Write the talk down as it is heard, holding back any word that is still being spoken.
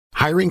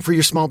Hiring for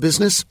your small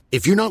business?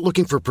 If you're not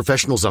looking for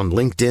professionals on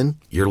LinkedIn,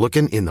 you're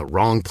looking in the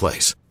wrong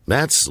place.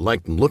 That's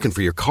like looking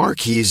for your car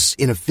keys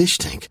in a fish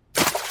tank.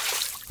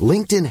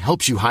 LinkedIn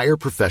helps you hire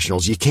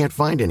professionals you can't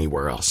find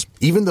anywhere else,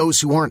 even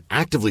those who aren't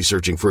actively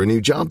searching for a new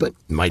job but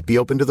might be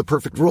open to the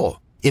perfect role.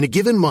 In a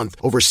given month,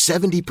 over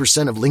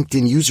 70% of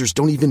LinkedIn users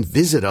don't even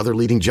visit other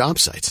leading job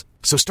sites.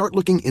 So start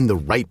looking in the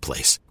right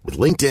place. With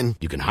LinkedIn,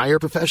 you can hire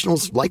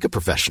professionals like a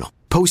professional.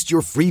 Post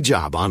your free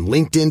job on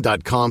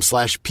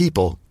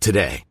linkedin.com/people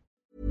today.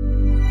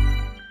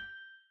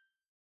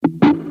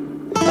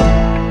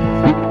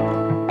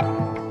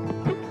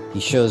 He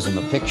shows him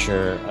a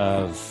picture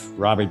of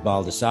Robert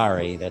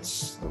Baldessari.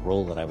 That's the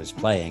role that I was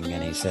playing.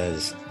 And he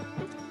says,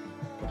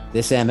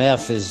 this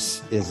MF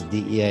is a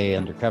DEA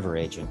undercover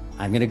agent.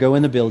 I'm going to go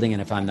in the building,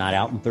 and if I'm not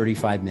out in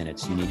 35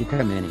 minutes, you need to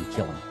come in and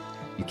kill him.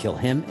 You kill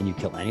him, and you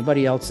kill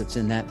anybody else that's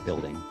in that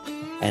building.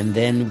 And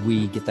then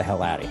we get the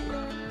hell out of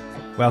here.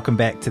 Welcome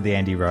back to The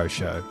Andy Rowe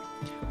Show.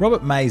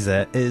 Robert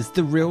Mazur is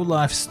the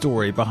real-life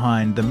story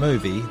behind the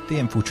movie The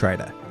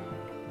Infiltrator.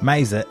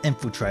 Mazur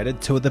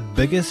infiltrated two of the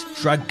biggest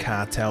drug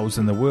cartels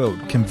in the world,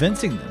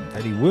 convincing them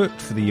that he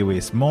worked for the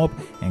US mob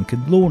and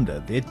could launder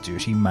their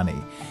dirty money.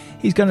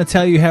 He's going to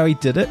tell you how he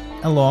did it,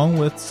 along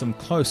with some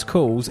close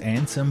calls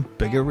and some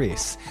big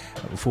arrests.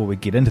 Before we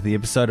get into the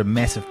episode, a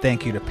massive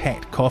thank you to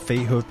Packed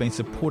Coffee, who have been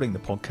supporting the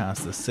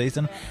podcast this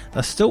season.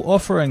 They're still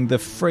offering the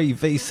free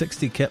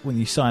V60 kit when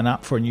you sign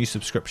up for a new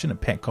subscription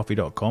at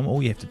packcoffee.com.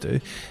 All you have to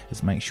do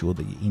is make sure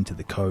that you enter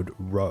the code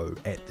ROWE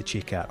at the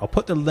checkout. I'll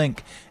put the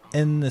link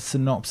in the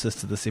synopsis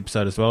to this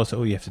episode as well, so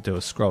all you have to do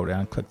is scroll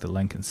down, click the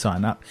link and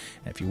sign up.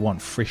 And if you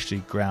want freshly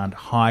ground,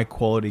 high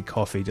quality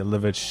coffee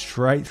delivered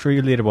straight through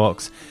your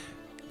letterbox,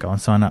 go and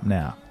sign up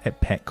now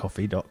at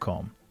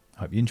packcoffee.com.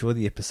 I hope you enjoy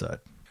the episode.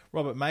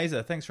 Robert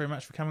Mazur, thanks very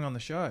much for coming on the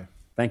show.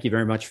 Thank you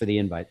very much for the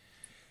invite.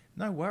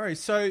 No worries.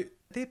 So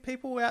there are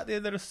people out there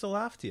that are still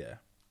after you.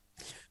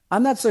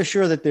 I'm not so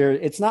sure that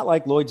it's not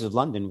like Lloyd's of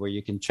London where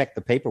you can check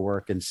the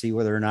paperwork and see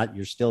whether or not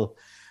you're still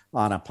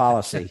on a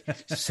policy.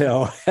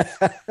 So,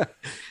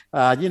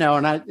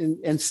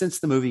 and since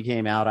the movie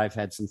came out, I've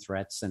had some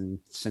threats, and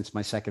since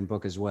my second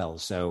book as well.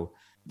 So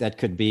that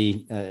could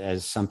be,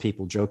 as some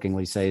people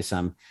jokingly say,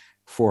 some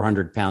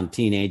 400-pound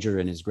teenager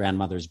in his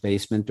grandmother's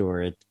basement,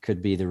 or it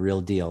could be the real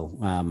deal.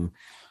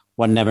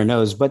 One never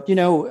knows. But,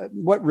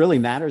 what really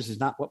matters is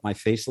not what my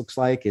face looks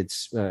like.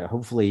 It's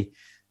hopefully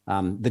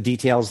the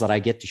details that I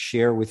get to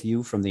share with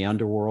you from the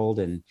underworld,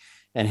 and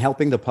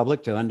helping the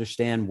public to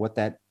understand what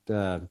that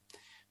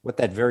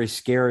very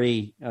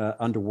scary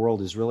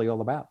underworld is really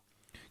all about.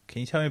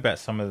 Can you tell me about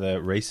some of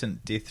the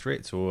recent death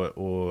threats,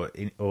 or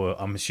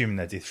I'm assuming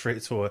they're death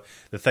threats, or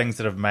the things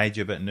that have made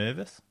you a bit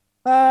nervous?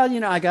 I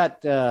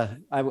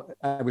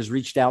was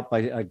reached out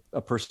by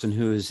a person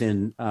who is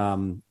in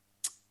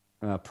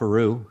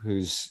Peru,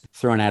 who's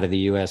thrown out of the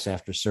U.S.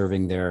 after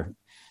serving their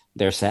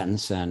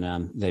sentence,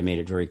 and they made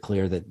it very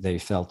clear that they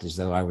felt as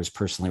though I was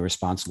personally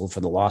responsible for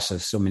the loss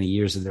of so many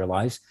years of their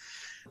lives.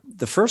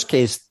 The first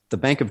case, the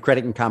Bank of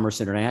Credit and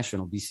Commerce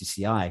International,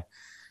 BCCI,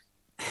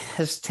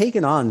 has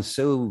taken on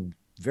so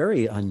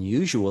very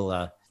unusual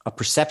a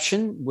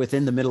perception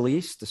within the Middle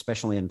East,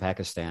 especially in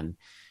Pakistan,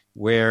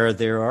 where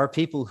there are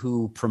people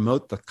who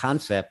promote the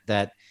concept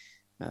that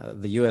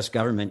the U.S.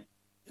 government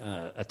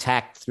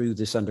attacked through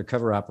this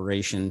undercover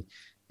operation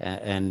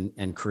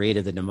and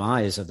created the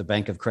demise of the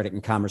Bank of Credit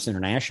and Commerce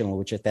International,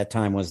 which at that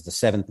time was the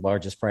seventh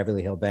largest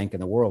privately held bank in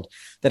the world,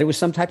 that it was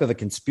some type of a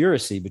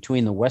conspiracy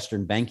between the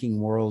Western banking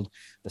world,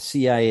 the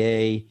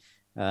CIA,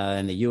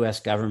 and the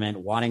U.S. government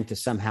wanting to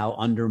somehow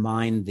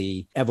undermine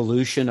the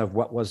evolution of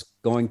what was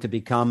going to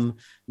become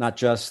not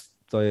just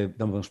the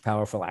most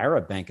powerful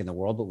Arab bank in the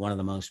world, but one of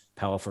the most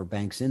powerful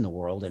banks in the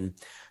world. And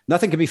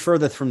nothing could be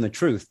further from the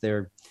truth.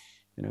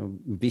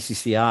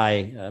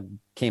 BCCI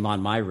came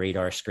on my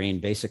radar screen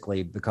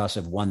basically because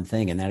of one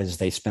thing, and that is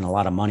they spent a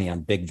lot of money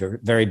on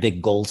very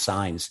big gold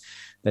signs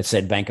that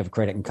said Bank of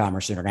Credit and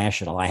Commerce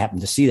International. I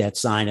happened to see that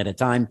sign at a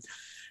time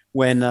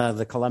when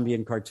the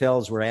Colombian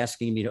cartels were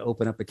asking me to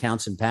open up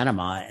accounts in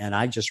Panama, and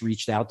I just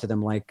reached out to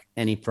them like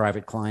any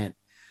private client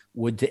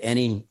would to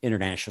any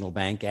international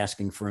bank,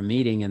 asking for a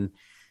meeting. And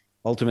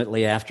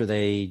ultimately, after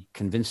they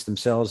convinced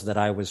themselves that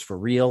I was for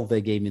real,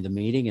 they gave me the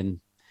meeting, and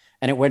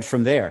it went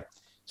from there.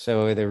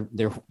 So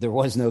there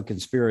was no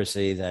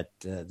conspiracy that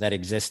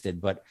existed,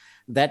 but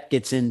that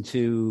gets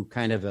into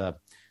kind of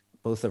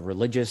both a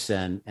religious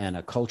and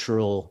a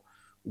cultural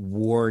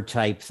war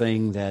type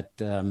thing that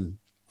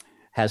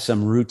has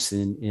some roots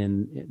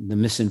in the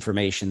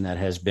misinformation that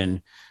has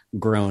been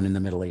grown in the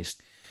Middle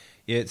East.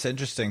 Yeah, it's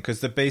interesting because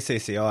the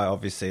BCCI,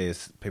 obviously,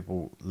 as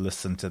people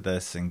listen to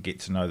this and get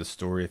to know the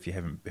story, if you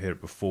haven't heard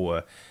it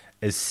before,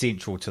 is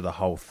central to the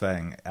whole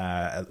thing,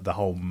 the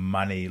whole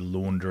money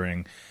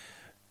laundering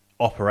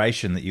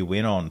operation that you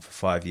went on for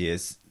 5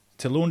 years.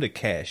 To launder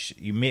cash,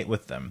 you met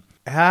with them.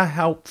 How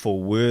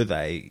helpful were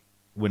they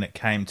when it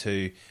came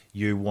to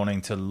you wanting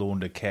to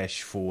launder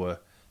cash for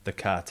the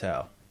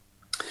cartel?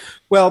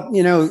 Well,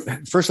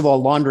 first of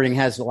all, laundering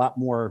has a lot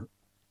more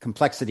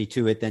complexity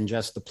to it than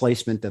just the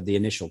placement of the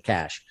initial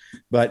cash.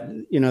 But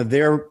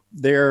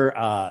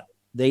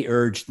they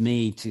urged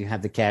me to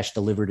have the cash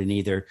delivered in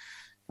either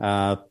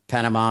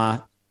Panama,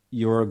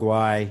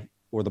 Uruguay,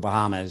 or the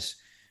Bahamas.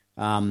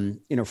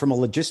 From a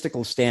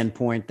logistical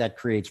standpoint, that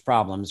creates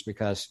problems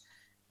because,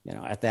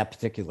 at that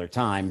particular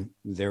time,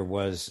 there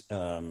was,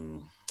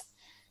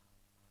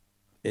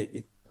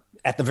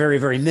 at the very,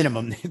 very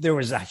minimum, there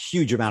was a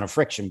huge amount of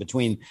friction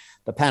between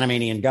the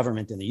Panamanian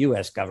government and the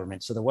U.S.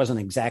 government. So there wasn't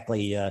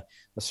exactly a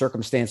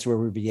circumstance where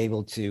we'd be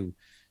able to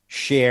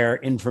share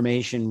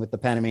information with the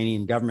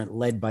Panamanian government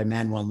led by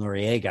Manuel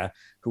Noriega,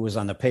 who was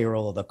on the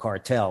payroll of the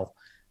cartel.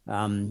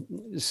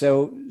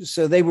 So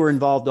they were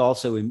involved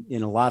also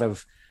in a lot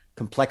of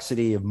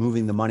complexity of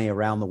moving the money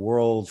around the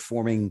world,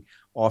 forming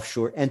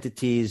offshore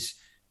entities,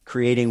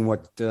 creating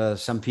what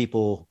some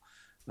people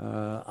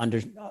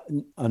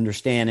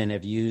understand and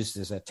have used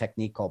as a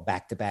technique called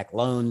back-to-back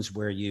loans,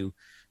 where you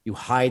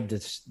hide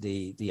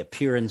the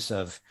appearance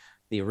of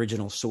the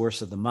original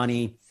source of the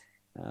money.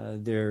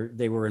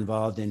 They were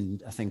involved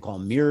in a thing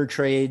called mirror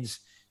trades,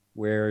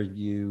 where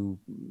you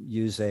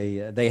use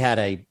they had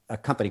a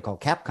company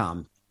called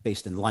Capcom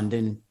based in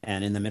London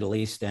and in the Middle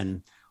East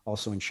and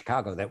also in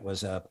Chicago that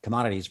was a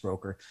commodities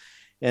broker.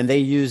 And they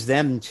used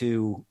them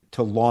to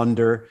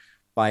launder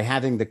by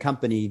having the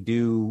company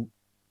do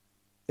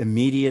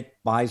immediate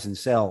buys and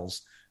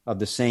sells of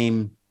the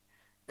same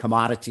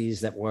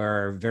commodities that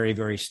were very,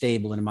 very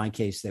stable. And in my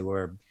case, they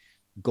were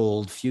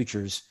gold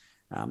futures.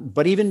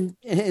 But even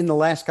in the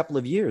last couple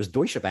of years,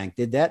 Deutsche Bank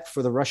did that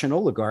for the Russian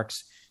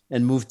oligarchs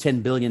and moved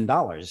 $10 billion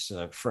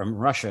from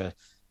Russia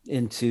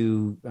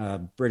into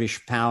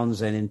British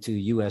pounds and into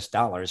US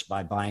dollars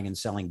by buying and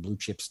selling blue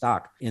chip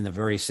stock in the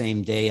very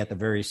same day at the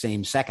very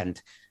same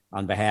second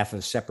on behalf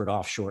of separate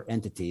offshore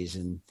entities.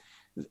 And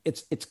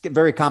it's a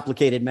very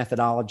complicated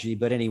methodology.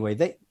 But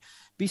anyway,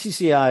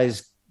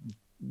 BCCI's,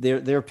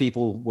 their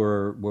people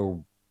were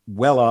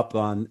well up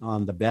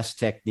on the best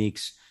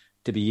techniques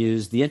to be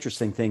used. The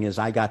interesting thing is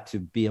I got to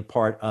be a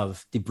part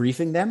of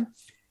debriefing them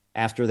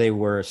after they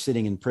were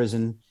sitting in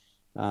prison,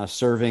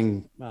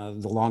 serving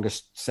the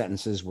longest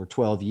sentences were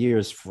 12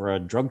 years. For a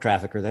drug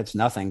trafficker, that's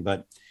nothing.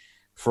 But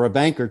for a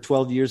banker,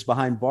 12 years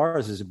behind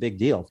bars is a big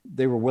deal.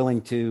 They were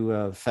willing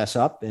to fess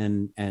up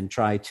and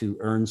try to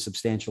earn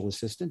substantial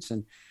assistance.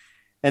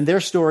 And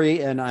their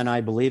story, and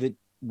I believe it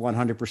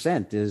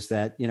 100%, is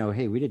that,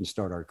 hey, we didn't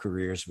start our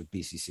careers with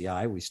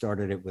BCCI. We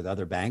started it with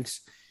other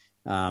banks.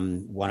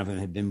 One of them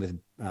had been with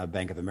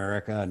Bank of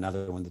America,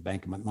 another one with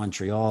Bank of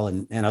Montreal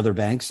and other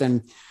banks.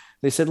 And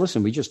they said,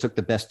 listen, we just took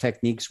the best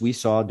techniques we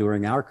saw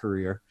during our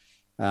career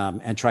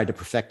and tried to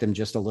perfect them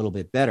just a little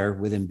bit better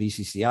within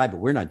BCCI, but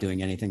we're not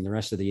doing anything the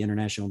rest of the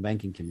international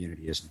banking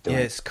community isn't doing.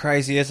 Yeah, it's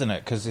crazy, isn't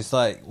it? Because it's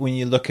like when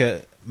you look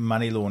at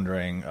money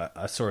laundering,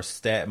 I saw a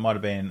stat, it might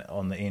have been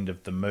on the end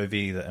of the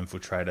movie, The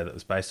Infiltrator, that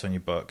was based on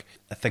your book.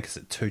 I think it's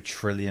at $2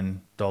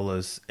 trillion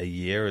a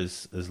year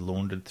is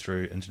laundered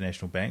through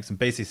international banks, and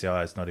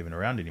BCCI is not even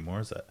around anymore,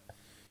 is it?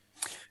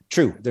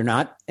 True, they're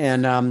not.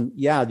 And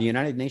the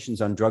United Nations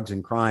on Drugs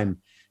and Crime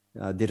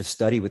did a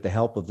study with the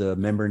help of the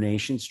member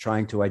nations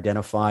trying to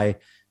identify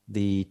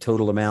the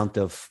total amount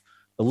of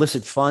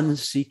illicit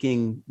funds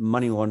seeking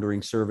money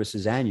laundering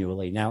services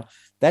annually. Now,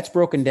 that's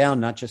broken down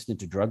not just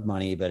into drug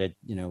money, but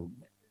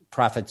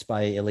profits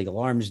by illegal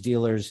arms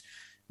dealers,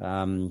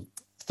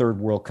 third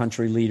world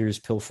country leaders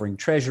pilfering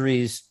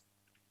treasuries,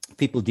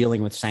 people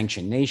dealing with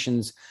sanctioned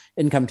nations,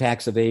 income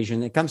tax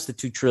evasion. It comes to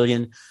 $2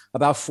 trillion,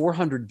 about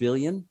 $400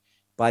 billion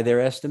by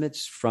their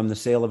estimates from the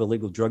sale of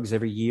illegal drugs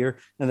every year.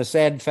 And the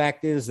sad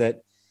fact is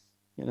that,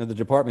 the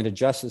Department of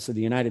Justice of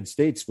the United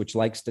States, which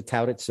likes to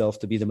tout itself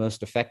to be the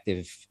most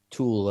effective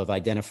tool of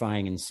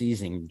identifying and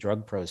seizing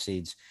drug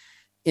proceeds,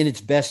 in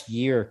its best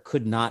year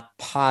could not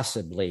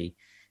possibly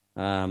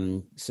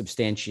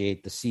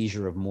substantiate the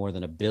seizure of more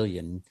than $1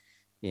 billion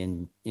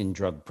in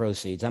drug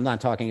proceeds. I'm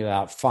not talking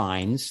about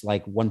fines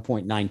like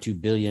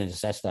 $1.92 billion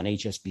assessed on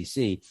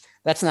HSBC.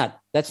 That's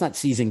not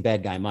seizing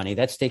bad guy money.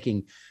 That's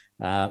taking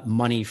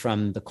money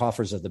from the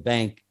coffers of the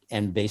bank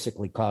and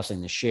basically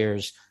causing the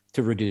shares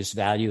to reduce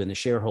value, and the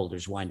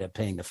shareholders wind up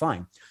paying the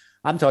fine.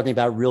 I'm talking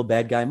about real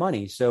bad guy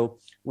money. So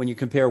when you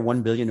compare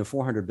 1 billion to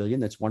 400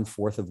 billion, that's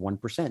 1/4 of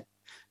 1%.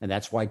 And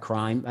that's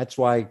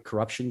why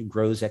corruption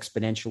grows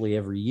exponentially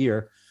every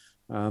year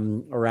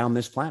around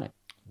this planet.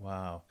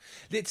 Wow.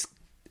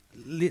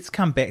 Let's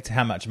come back to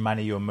how much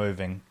money you're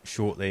moving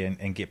shortly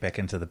and get back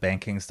into the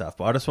banking stuff.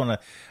 But I just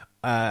want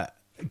to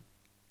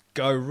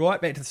go right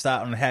back to the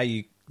start on how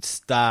you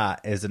start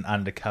as an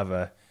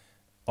undercover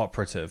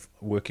operative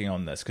working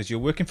on this, because you're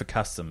working for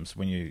customs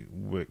when you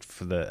worked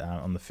for the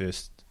on the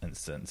first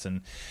instance,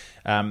 and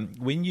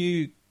when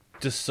you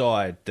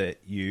decide that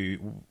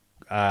you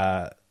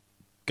are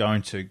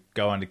going to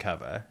go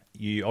undercover,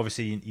 you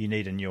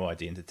need a new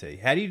identity.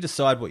 How do you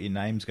decide what your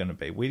name's going to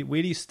be?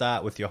 Where do you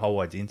start with your whole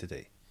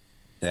identity?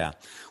 Yeah.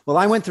 Well,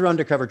 I went through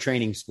undercover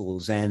training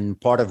schools, and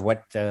part of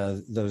what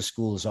those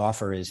schools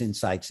offer is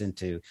insights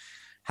into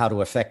how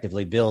to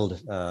effectively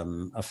build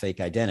a fake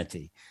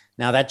identity.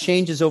 Now that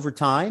changes over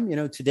time.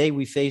 Today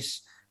we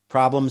face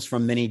problems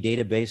from many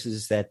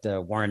databases that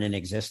weren't in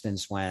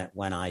existence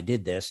when I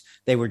did this.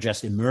 They were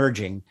just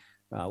emerging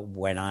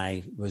when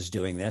I was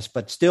doing this,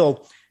 but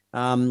still,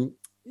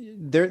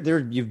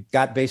 you've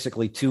got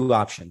basically two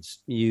options.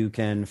 You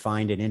can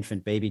find an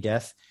infant baby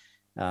death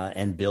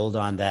and build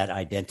on that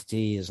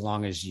identity as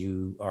long as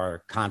you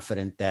are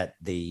confident that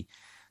the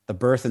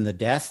birth and the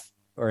death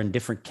are in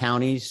different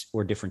counties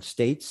or different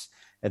states,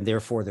 and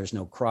therefore there's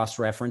no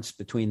cross-reference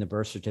between the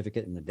birth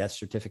certificate and the death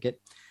certificate.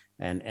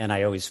 And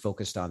I always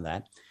focused on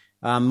that.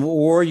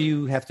 Or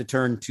you have to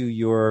turn to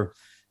your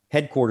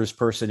headquarters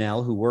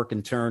personnel who work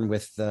in turn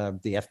with the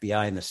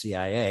FBI and the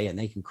CIA, and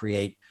they can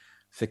create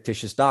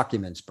fictitious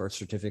documents, birth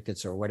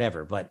certificates or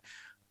whatever. But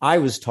I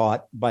was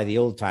taught by the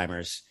old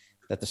timers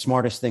that the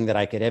smartest thing that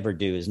I could ever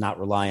do is not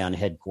rely on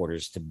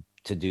headquarters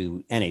to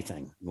do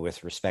anything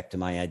with respect to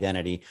my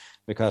identity,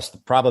 because the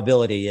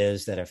probability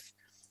is that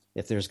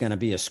if there's going to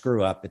be a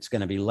screw up, it's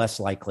going to be less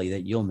likely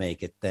that you'll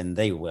make it than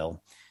they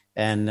will.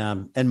 And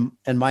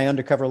my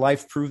undercover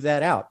life proved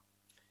that out,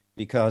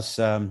 because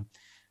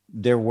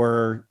there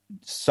were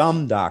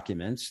some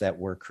documents that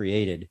were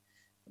created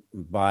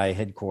by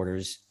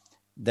headquarters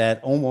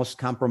that almost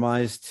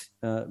compromised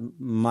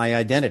my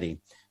identity.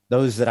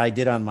 Those that I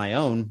did on my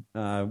own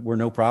were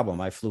no problem.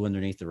 I flew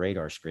underneath the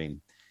radar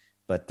screen.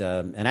 But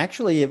and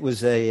actually, it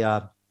was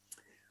a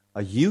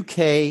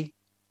UK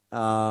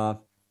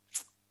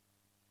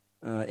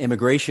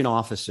immigration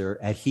officer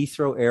at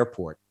Heathrow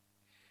Airport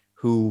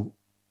who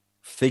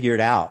figured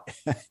out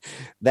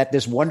that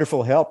this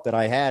wonderful help that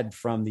I had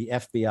from the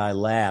FBI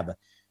lab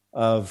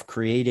of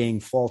creating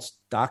false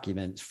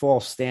documents,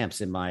 false stamps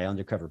in my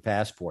undercover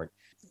passport.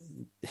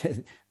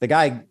 The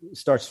guy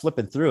starts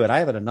flipping through it. I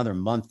have another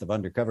month of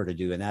undercover to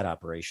do in that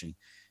operation.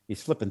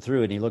 He's flipping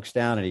through it and he looks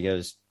down and he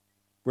goes,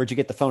 "Where'd you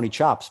get the phony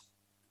chops?"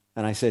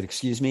 And I said,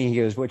 "Excuse me?" He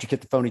goes, "Where'd you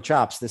get the phony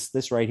chops?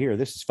 This right here,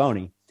 this is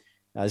phony.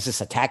 Is this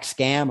a tax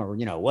scam, or,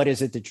 what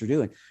is it that you're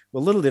doing?"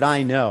 Well, little did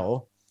I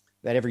know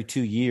that every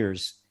 2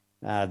 years,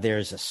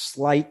 there's a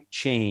slight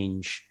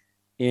change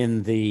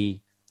in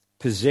the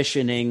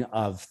positioning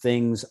of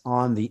things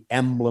on the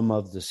emblem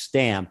of the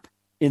stamp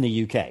in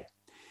the UK.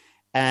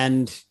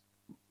 And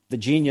the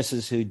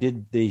geniuses who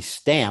did the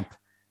stamp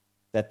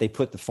that they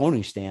put the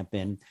phony stamp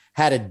in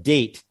had a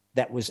date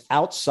that was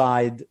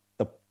outside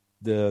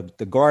the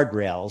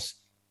guardrails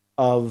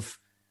of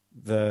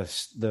the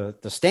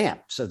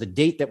stamp. So the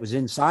date that was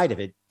inside of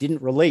it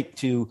didn't relate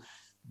to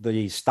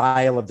the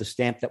style of the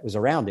stamp that was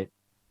around it.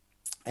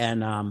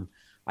 And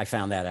I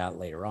found that out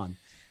later on.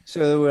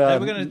 So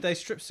they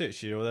strip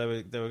search you,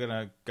 or they were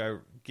gonna go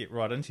get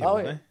right into you,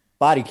 weren't they?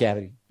 Body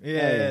cavity.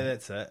 Yeah,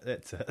 that's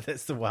it.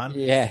 That's the one.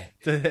 Yeah.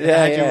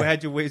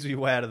 How'd you weasel your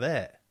way out of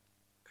that?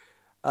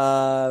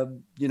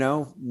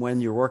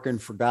 When you're working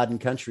for God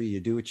and country, you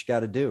do what you got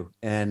to do.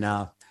 And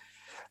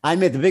I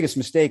made the biggest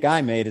mistake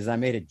I made is I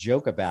made a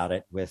joke about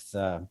it with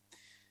the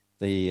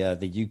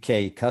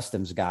UK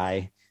customs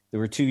guy. There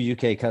were 2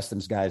 UK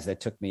customs guys that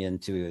took me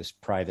into his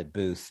private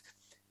booth.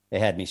 They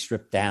had me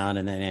stripped down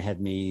and then they had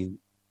me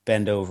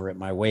bend over at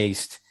my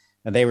waist,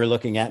 and they were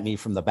looking at me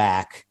from the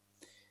back.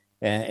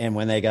 And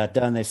when they got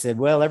done, they said,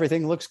 "Well,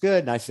 everything looks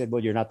good." And I said,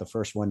 "Well, you're not the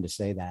first one to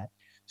say that."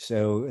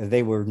 So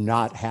they were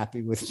not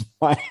happy with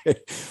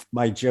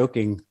my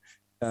joking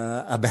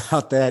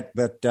about that.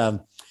 But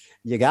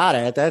you got it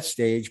at that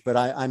stage. But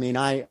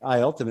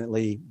I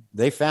ultimately,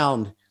 they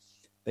found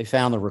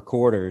the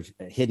recorder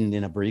hidden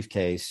in a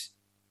briefcase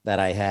that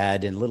I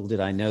had. And little did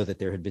I know that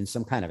there had been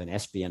some kind of an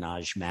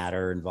espionage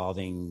matter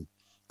involving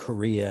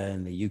Korea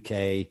and the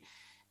UK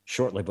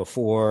shortly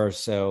before.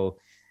 So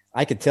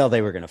I could tell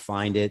they were going to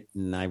find it.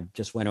 And I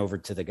just went over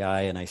to the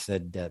guy and I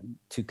said,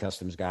 2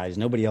 customs guys,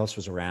 nobody else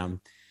was around.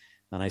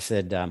 And I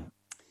said, "I'm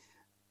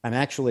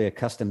actually a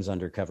customs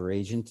undercover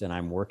agent, and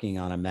I'm working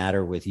on a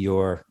matter with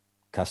your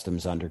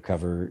customs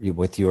undercover,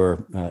 with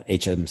your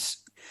HMS.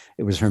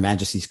 It was Her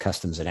Majesty's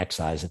Customs and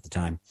Excise at the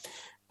time."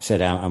 I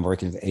said, "I'm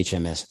working with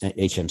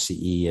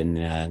HMCE.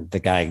 And the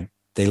guy,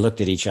 they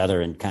looked at each other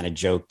and kind of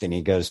joked. And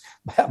he goes,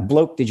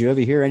 "Bloke, did you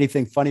ever hear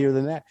anything funnier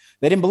than that?"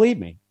 They didn't believe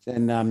me.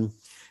 And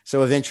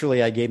so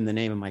eventually I gave him the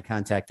name of my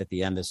contact at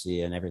the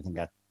embassy, and everything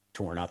got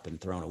torn up and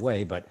thrown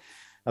away. But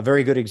a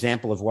very good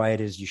example of why it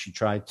is you should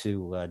try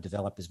to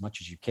develop as much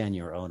as you can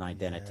your own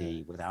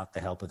identity without the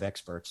help of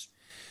experts.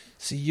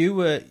 So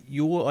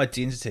your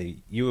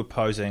identity, you were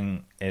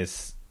posing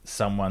as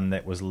someone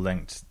that was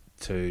linked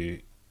to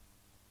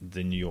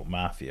the New York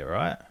Mafia,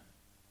 right?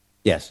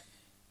 Yes.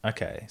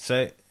 Okay.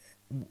 So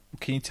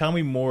can you tell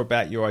me more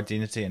about your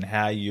identity and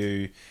how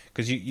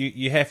because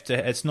you have to,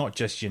 it's not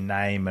just your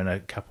name and a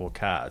couple of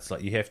cards,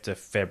 like you have to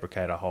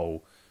fabricate a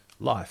whole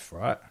life,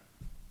 right?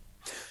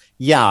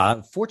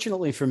 Yeah.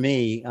 Fortunately for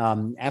me,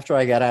 after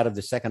I got out of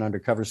the second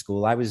undercover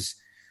school, I was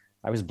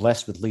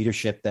blessed with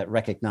leadership that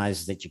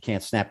recognizes that you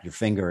can't snap your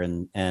finger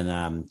and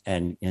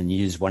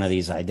use one of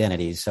these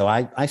identities. So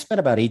I spent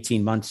about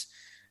 18 months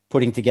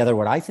putting together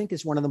what I think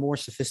is one of the more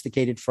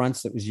sophisticated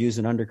fronts that was used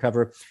in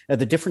undercover.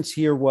 The difference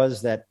here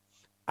was that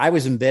I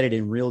was embedded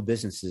in real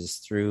businesses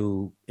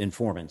through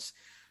informants.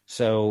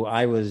 So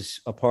I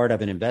was a part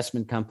of an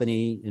investment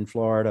company in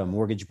Florida, a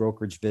mortgage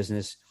brokerage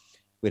business.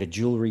 We had a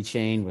jewelry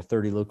chain with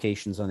 30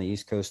 locations on the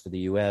East Coast of the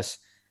U.S.,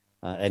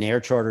 an air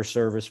charter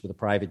service with a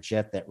private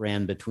jet that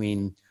ran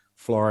between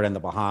Florida and the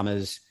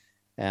Bahamas,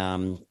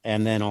 and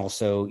then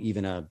also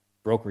even a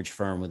brokerage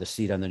firm with a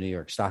seat on the New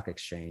York Stock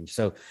Exchange.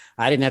 So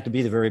I didn't have to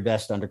be the very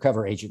best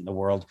undercover agent in the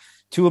world.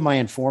 Two of my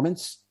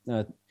informants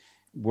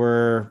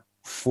were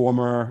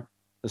former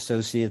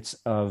associates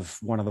of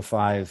one of the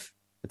 5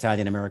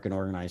 Italian-American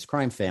organized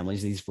crime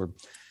families.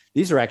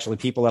 These are actually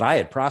people that I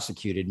had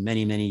prosecuted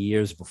many, many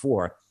years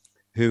before,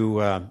 who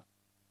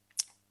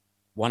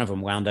one of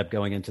them wound up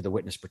going into the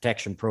witness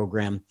protection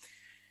program,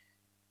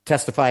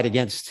 testified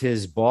against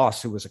his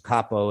boss, who was a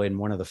capo in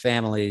one of the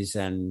families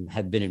and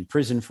had been in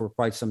prison for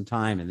quite some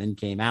time and then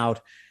came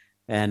out.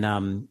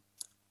 And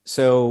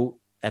so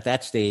at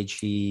that stage,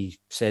 he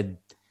said,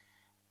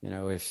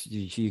 if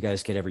you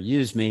guys could ever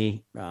use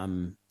me,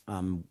 I'm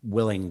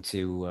willing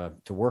to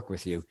work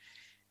with you.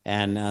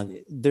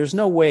 And there's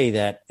no way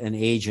that an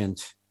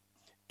agent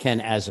can,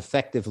 as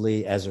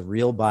effectively as a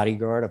real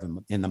bodyguard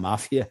in the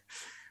mafia,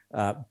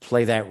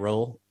 play that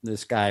role.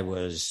 This guy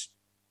was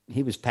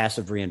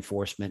passive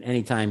reinforcement.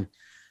 Anytime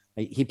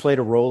he played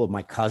a role of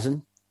my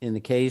cousin in the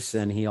case,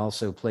 and he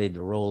also played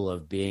the role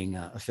of being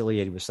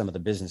affiliated with some of the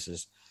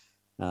businesses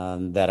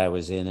that I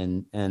was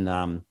in, and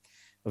a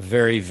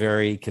very,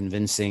 very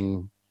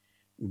convincing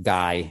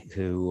guy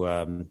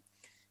who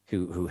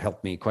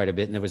helped me quite a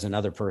bit. And there was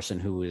another person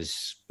who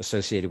was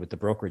associated with the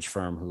brokerage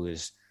firm who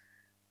is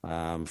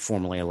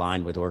formerly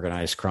aligned with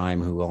organized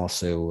crime, who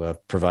also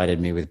provided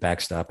me with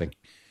backstopping.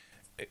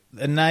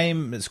 The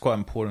name that's quite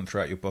important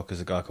throughout your book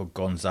is a guy called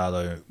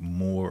Gonzalo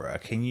Mora.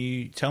 Can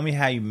you tell me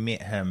how you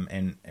met him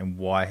and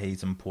why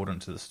he's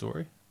important to the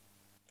story?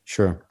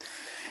 Sure.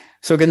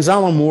 So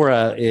Gonzalo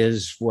Mora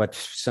is what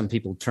some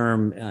people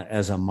term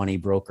as a money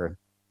broker.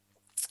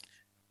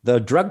 The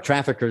drug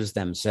traffickers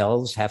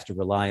themselves have to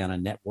rely on a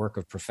network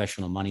of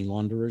professional money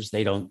launderers.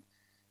 They don't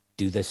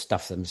do this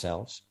stuff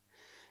themselves.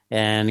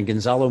 And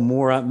Gonzalo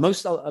Mora,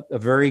 a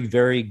very,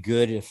 very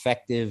good,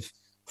 effective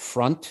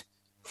front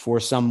for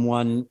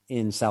someone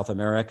in South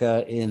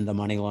America in the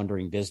money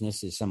laundering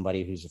business is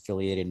somebody who's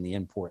affiliated in the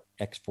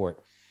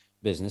import-export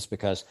business,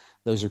 because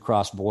those are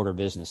cross-border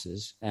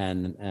businesses.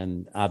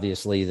 And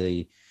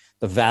obviously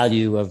the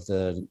value of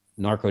the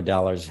narco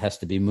dollars has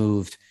to be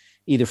moved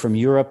either from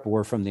Europe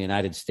or from the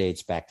United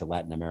States back to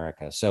Latin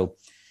America. So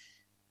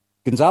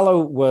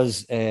Gonzalo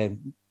was,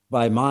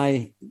 by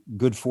my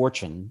good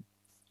fortune,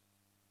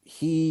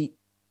 he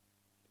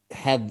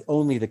had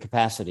only the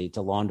capacity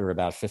to launder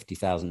about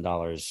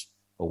 $50,000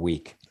 a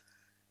week,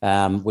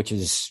 which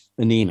is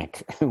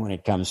anemic when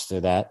it comes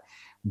to that.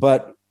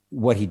 But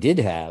what he did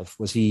have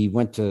was he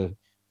went to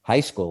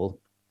high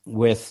school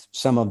with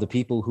some of the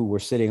people who were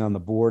sitting on the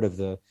board of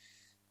the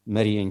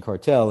Medellin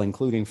cartel,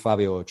 including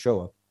Fabio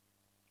Ochoa.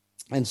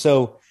 And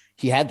so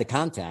he had the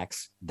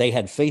contacts, they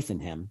had faith in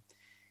him,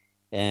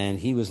 and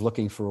he was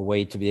looking for a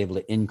way to be able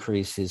to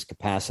increase his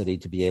capacity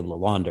to be able to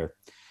launder.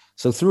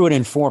 So through an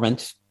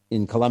informant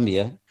in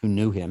Colombia who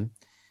knew him,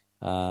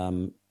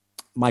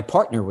 my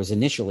partner was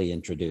initially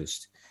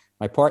introduced.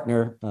 My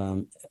partner,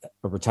 a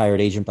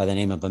retired agent by the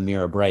name of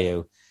Amir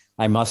Abreu,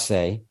 I must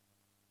say,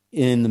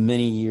 in the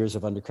many years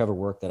of undercover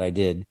work that I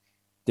did,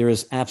 there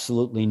is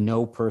absolutely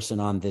no person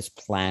on this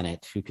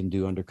planet who can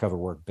do undercover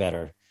work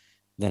better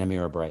than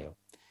Amir Abreu.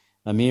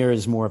 Amir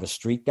is more of a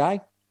street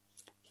guy.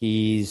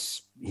 He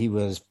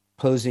was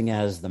posing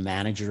as the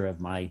manager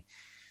of my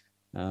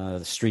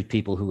street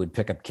people who would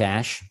pick up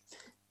cash.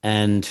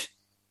 And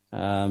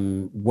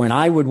when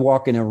I would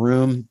walk in a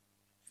room,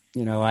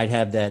 I'd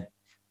have that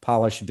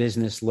polished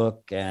business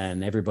look,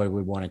 and everybody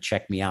would want to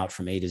check me out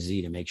from A to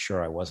Z to make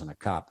sure I wasn't a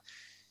cop.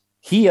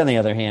 He, on the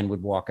other hand,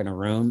 would walk in a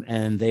room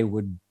and they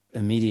would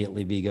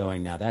immediately be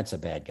going, now that's a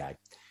bad guy.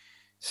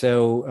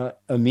 So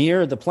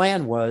Amir, the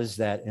plan was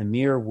that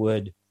Amir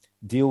would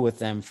deal with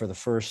them for the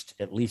first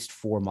at least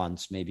 4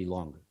 months, maybe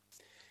longer.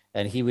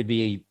 And he would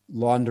be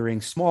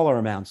laundering smaller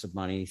amounts of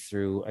money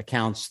through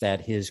accounts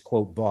that his,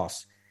 quote,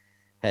 boss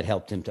had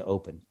helped him to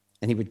open.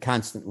 And he would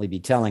constantly be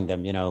telling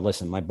them,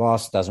 listen, my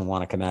boss doesn't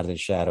want to come out of the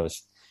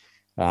shadows.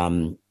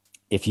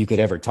 If you could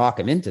ever talk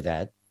him into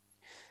that,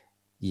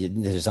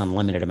 there's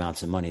unlimited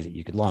amounts of money that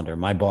you could launder.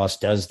 My boss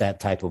does that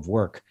type of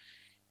work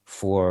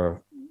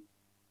for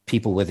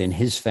people within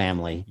his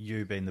family.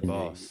 You being the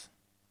boss.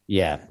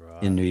 Right.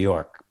 In New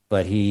York.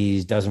 But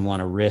he doesn't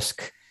want to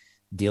risk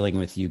dealing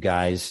with you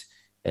guys,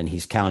 and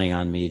he's counting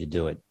on me to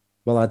do it.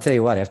 Well, I'll tell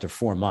you what, after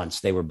 4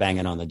 months, they were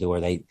banging on the door.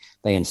 They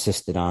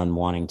insisted on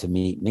wanting to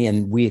meet me,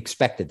 and we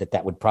expected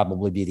that would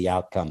probably be the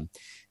outcome.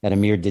 And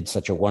Amir did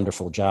such a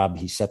wonderful job.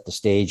 He set the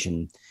stage,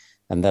 and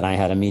then I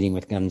had a meeting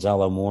with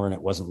Gonzalo Mora, and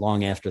it wasn't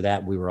long after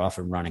that we were off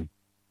and running.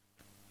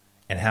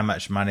 And how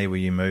much money were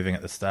you moving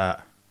at the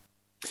start?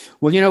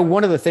 Well,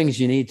 one of the things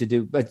you need to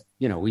do, but,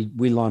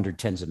 we laundered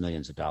tens of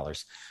millions of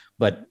dollars.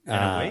 But in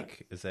a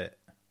week, is it?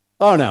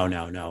 Oh,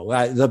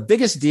 no. The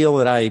biggest deal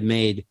that I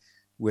made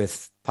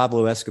with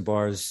Pablo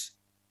Escobar's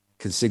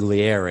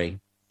consigliere,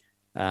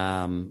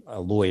 a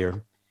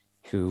lawyer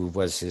who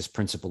was his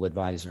principal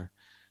advisor,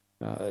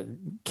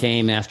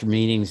 came after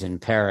meetings in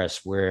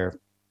Paris where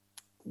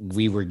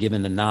we were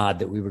given the nod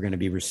that we were going to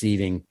be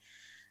receiving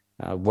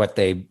what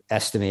they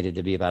estimated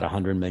to be about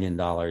 $100 million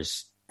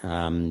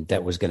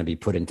that was going to be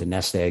put into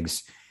nest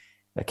eggs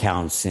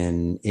accounts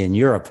in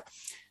Europe.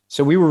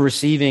 So we were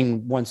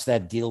receiving, once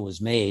that deal was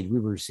made, we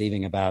were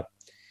receiving about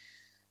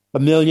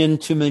 $1 million,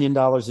 $2 million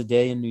a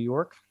day in New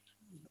York.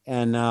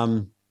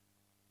 And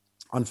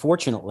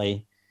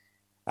unfortunately,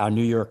 our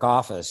New York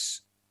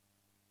office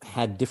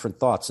had different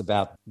thoughts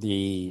about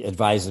the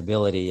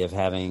advisability of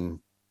having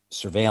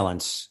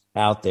surveillance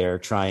out there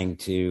trying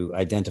to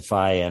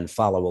identify and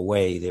follow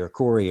away their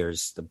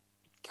couriers, the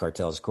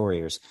cartel's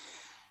couriers.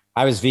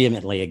 I was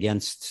vehemently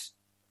against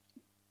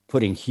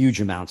putting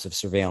huge amounts of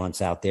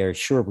surveillance out there.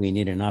 Sure, we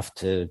need enough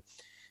to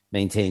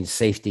maintain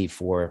safety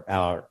for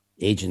our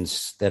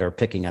agents that are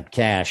picking up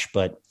cash,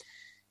 but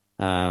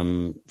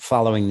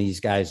following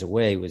these guys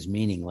away was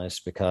meaningless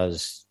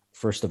because,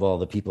 first of all,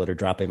 the people that are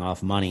dropping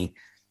off money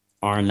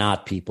are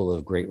not people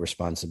of great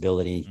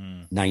responsibility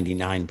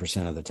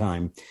 99% of the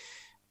time.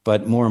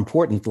 But more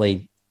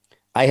importantly,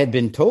 I had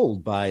been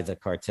told by the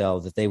cartel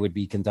that they would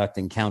be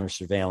conducting counter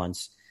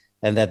surveillance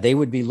and that they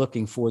would be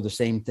looking for the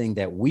same thing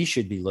that we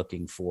should be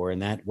looking for.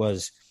 And that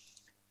was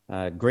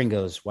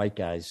gringos, white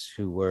guys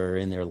who were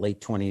in their late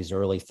 20s,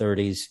 early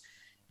 30s,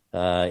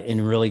 in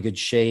really good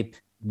shape,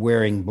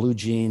 wearing blue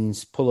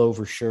jeans,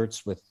 pullover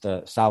shirts with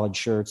solid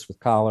shirts with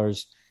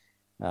collars,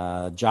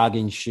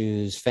 jogging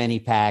shoes, fanny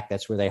pack.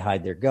 That's where they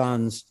hide their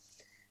guns.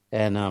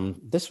 And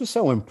this was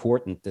so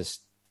important, this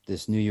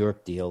New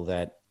York deal,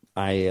 that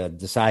I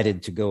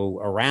decided to go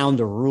around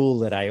a rule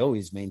that I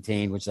always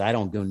maintain, which is I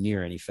don't go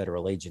near any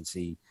federal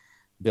agency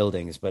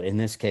buildings. But in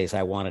this case,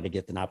 I wanted to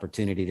get an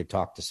opportunity to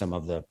talk to some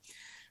of the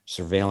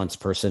surveillance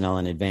personnel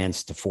in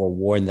advance to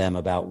forewarn them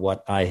about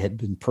what I had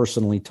been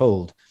personally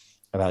told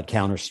about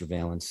counter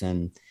surveillance.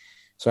 And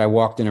so I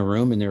walked in a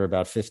room and there were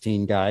about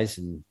 15 guys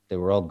and they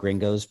were all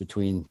gringos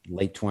between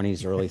late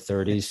 20s, early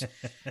 30s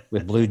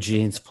with blue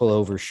jeans,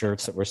 pullover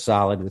shirts that were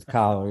solid with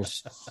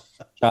collars,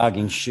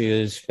 jogging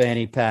shoes,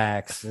 fanny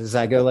packs. As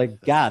I go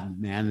like, God,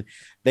 man,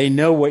 they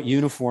know what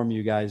uniform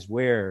you guys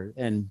wear.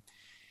 And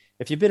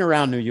if you've been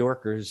around New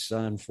Yorkers,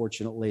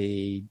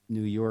 unfortunately,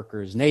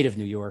 native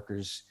New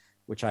Yorkers,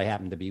 which I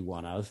happen to be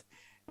one of,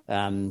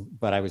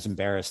 but I was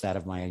embarrassed out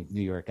of my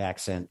New York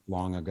accent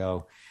long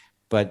ago.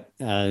 But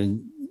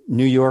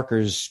New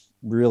Yorkers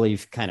really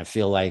kind of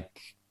feel like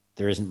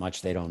there isn't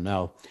much they don't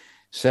know.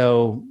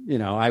 So,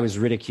 I was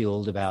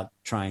ridiculed about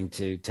trying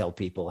to tell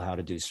people how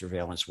to do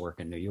surveillance work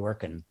in New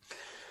York. And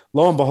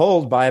lo and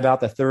behold, by about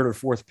the third or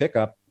fourth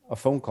pickup, a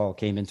phone call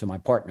came into my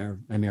partner,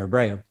 Amir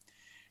Brea,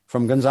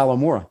 from Gonzalo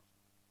Mora.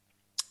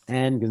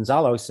 And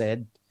Gonzalo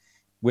said,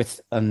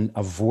 with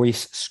a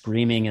voice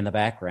screaming in the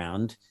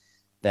background,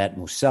 that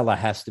Musella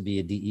has to be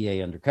a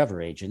DEA undercover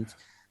agent,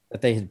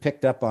 that they had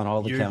picked up on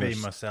all the counters.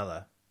 You being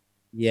Musella.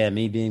 Yeah,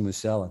 me being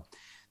Musella.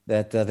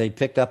 That they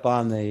picked up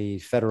on the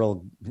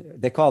federal,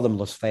 they call them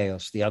Los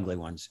Feos, the ugly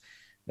ones.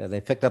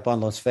 They picked up on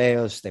Los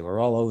Feos. They were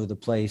all over the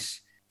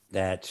place,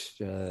 that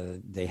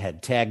they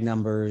had tag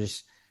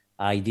numbers,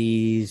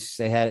 IDs.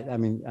 They had,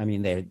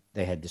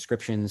 they had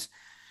descriptions.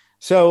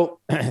 So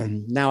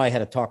now I had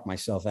to talk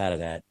myself out of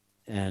that.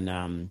 And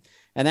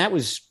that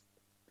was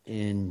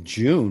in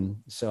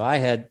June. So I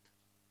had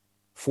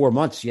 4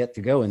 months yet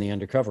to go in the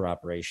undercover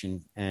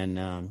operation. And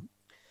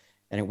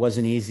it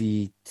wasn't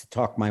easy to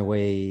talk my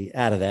way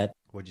out of that.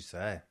 What'd you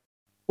say?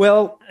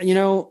 Well,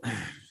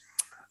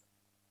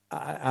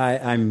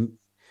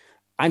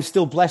 I'm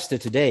still blessed to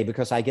today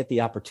because I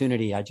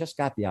just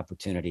got the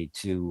opportunity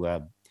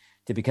to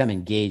become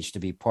engaged, to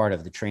be part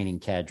of the training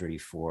cadre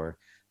for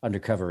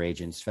undercover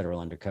agents, federal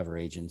undercover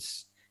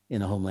agents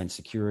in the Homeland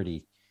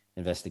Security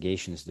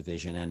Investigations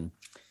Division.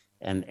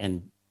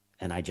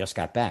 And I just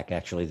got back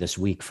actually this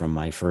week from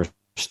my first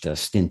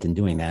stint in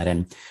doing that.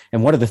 And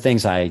one of the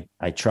things I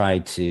try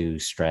to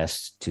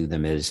stress to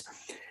them is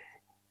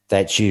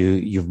that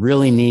you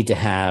really need to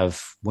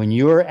have, when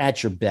you're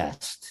at your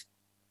best,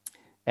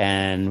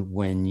 and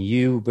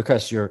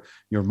because your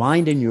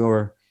mind and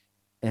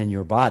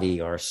your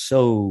body are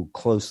so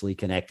closely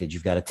connected,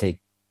 you've got to take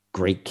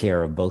great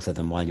care of both of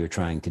them while you're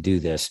trying to do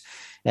this.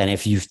 And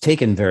if you've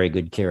taken very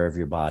good care of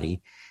your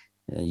body,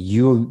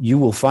 you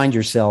will find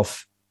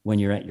yourself, when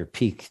you're at your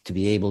peak, to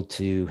be able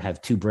to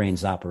have two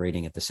brains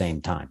operating at the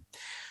same time.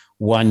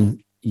 One,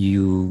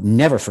 you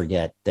never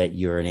forget that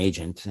you're an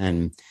agent,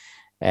 and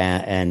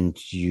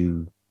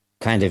you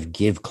kind of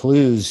give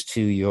clues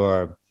to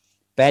your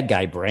bad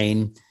guy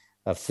brain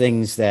of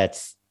things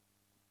that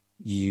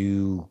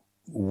you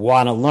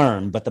want to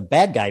learn, but the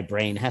bad guy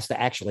brain has to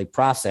actually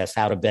process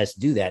how to best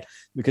do that,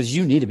 because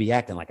you need to be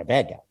acting like a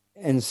bad guy.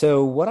 And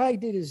so what I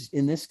did is,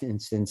 in this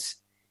instance,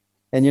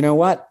 and you know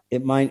what,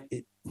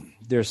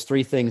 there's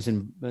three things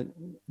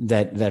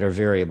that are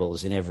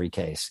variables in every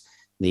case: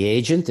 the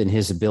agent and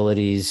his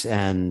abilities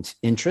and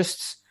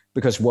interests,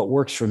 because what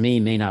works for me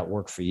may not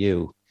work for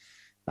you.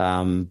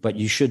 But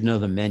you should know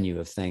the menu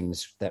of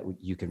things that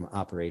you can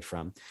operate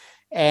from.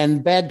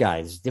 And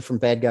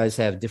different bad guys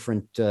have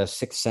different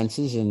sixth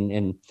senses.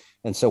 And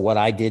so what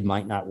I did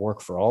might not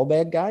work for all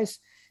bad guys.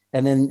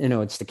 And then,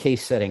 it's the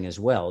case setting as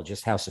well,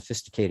 just how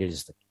sophisticated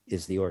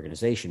is the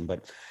organization.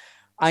 But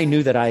I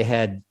knew that I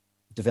had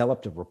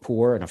developed a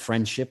rapport and a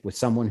friendship with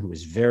someone who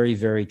was very,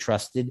 very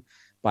trusted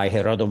by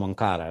Gerardo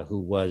Moncada, who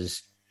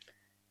was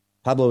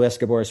Pablo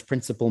Escobar's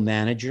principal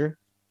manager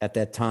at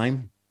that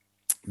time,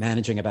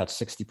 managing about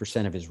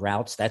 60% of his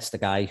routes. That's the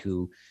guy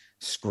who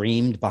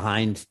screamed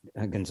behind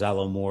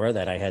Gonzalo Mora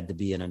that I had to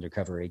be an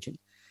undercover agent.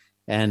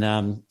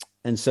 And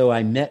so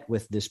I met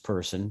with this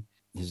person.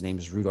 His name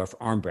is Rudolf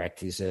Armbrecht.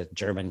 He's a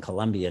German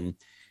Colombian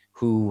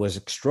who was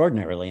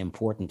extraordinarily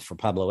important for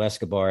Pablo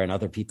Escobar and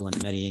other people in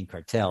the Medellin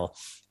cartel.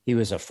 He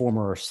was a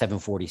former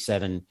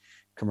 747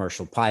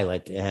 commercial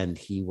pilot, and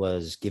he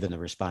was given the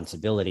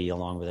responsibility,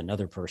 along with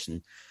another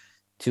person,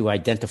 to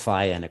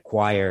identify and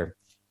acquire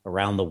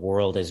around the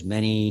world as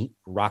many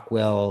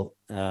Rockwell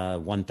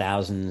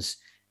 1000s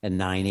and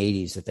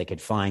 980s that they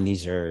could find.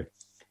 These are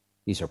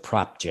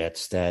prop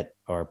jets that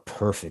are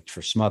perfect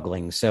for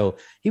smuggling. So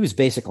he was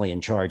basically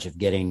in charge of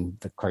getting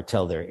the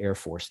cartel their Air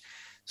Force.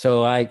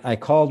 So I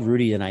called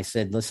Rudy and I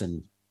said,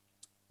 listen,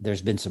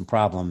 there's been some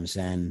problems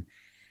and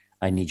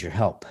I need your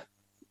help.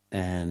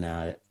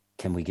 And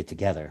can we get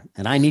together?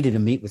 And I needed to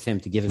meet with him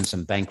to give him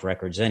some bank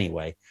records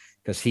anyway,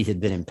 because he had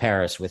been in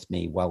Paris with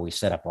me while we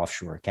set up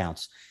offshore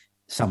accounts,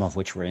 some of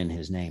which were in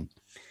his name.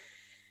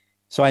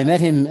 So I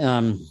met him,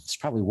 it's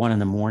probably 1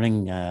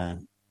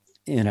 a.m.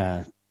 In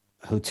a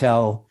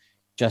hotel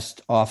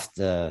just off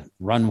the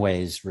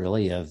runways,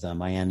 really, of the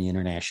Miami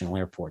International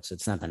Airport. So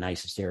it's not the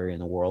nicest area in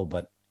the world,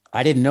 but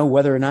I didn't know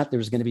whether or not there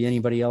was going to be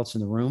anybody else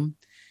in the room.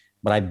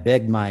 But I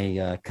begged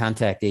my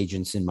contact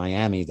agents in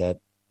Miami that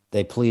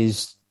they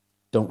please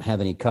don't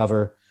have any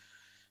cover,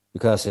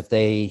 because if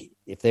they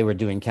were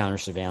doing counter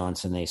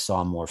surveillance and they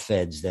saw more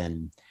feds,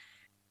 then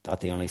thought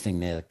the only thing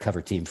the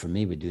cover team for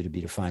me would do to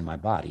be to find my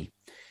body.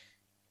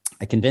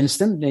 I convinced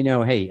them,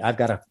 hey, I've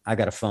got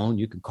a phone.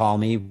 You can call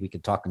me. We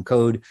can talk in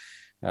code.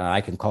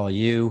 I can call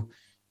you.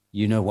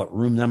 You know what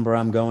room number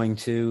I'm going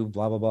to,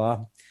 blah, blah,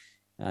 blah.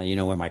 You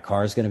know where my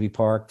car is going to be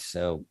parked.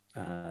 So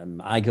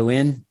I go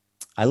in.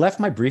 I left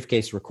my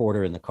briefcase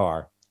recorder in the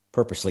car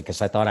purposely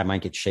because I thought I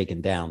might get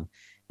shaken down,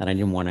 and I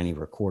didn't want any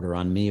recorder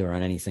on me or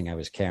on anything I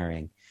was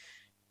carrying.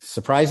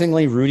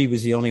 Surprisingly, Rudy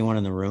was the only one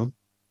in the room.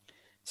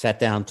 Sat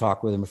down,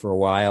 talked with him for a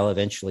while.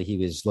 Eventually, he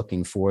was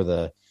looking for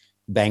the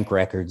bank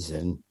records,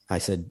 and I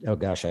said, oh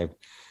gosh, I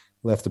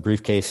left the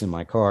briefcase in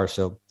my car,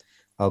 so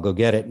I'll go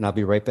get it and I'll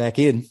be right back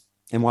in.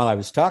 And while I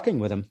was talking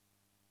with him,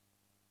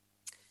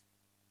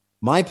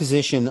 my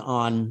position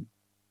on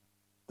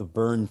the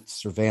burn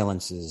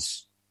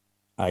surveillances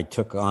I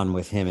took on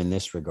with him in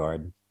this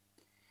regard.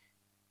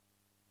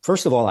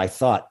 First of all, I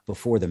thought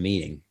before the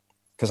meeting,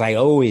 because I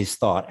always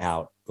thought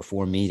out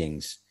before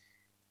meetings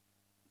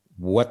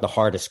what the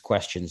hardest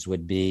questions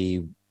would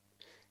be.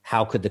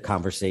 How could the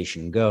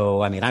conversation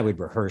go? I mean, I would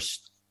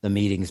rehearse the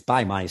meetings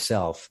by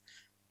myself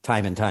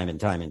time and time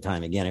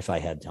again if I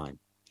had time.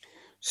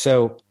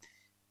 So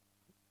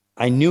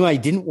I knew I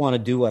didn't want to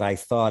do what I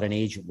thought an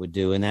agent would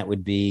do, and that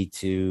would be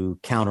to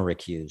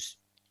counter-accuse.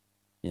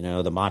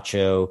 The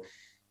macho,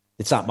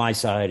 it's not my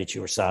side, it's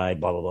your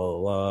side, blah, blah, blah,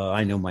 blah.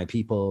 I know my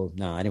people.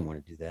 No, I didn't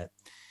want to do that.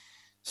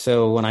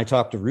 So when I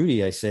talked to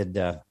Rudy, I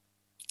said,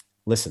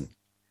 listen,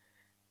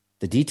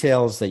 the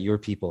details that your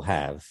people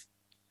have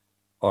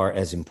are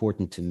as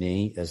important to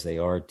me as they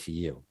are to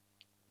you.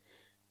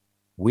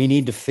 We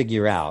need to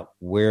figure out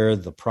where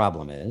the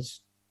problem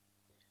is.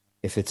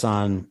 If it's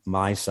on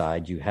my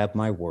side, you have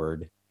my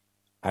word,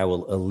 I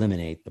will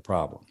eliminate the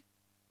problem.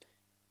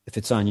 If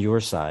it's on your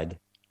side,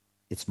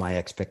 it's my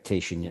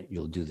expectation that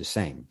you'll do the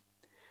same.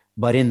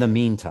 But in the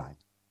meantime,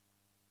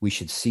 we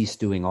should cease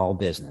doing all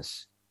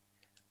business.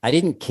 I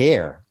didn't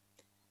care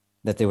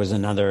that there was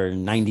another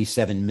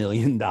 $97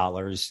 million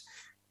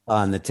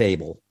on the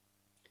table.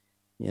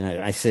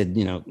 I said,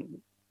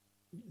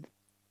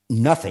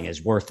 nothing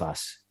is worth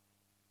us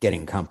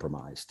getting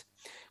compromised.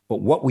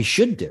 But what we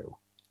should do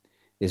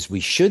is we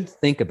should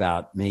think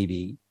about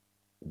maybe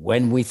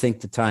when we think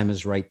the time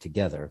is right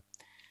together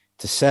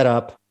to set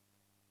up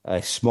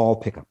a small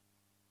pickup.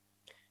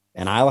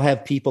 And I'll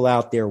have people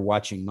out there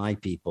watching my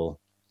people.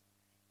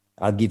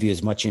 I'll give you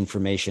as much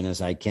information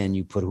as I can.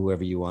 You put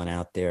whoever you want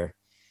out there.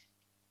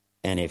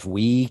 And if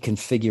we can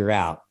figure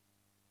out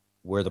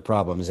where the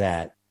problem's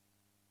at,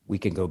 we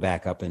can go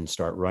back up and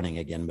start running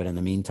again. But in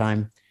the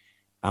meantime,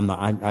 I'm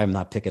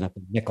not picking up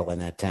a nickel in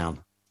that town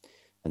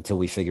until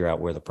we figure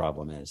out where the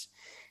problem is.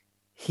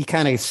 He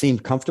kind of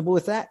seemed comfortable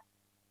with that.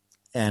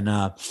 And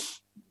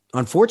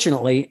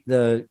unfortunately,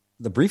 the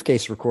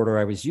briefcase recorder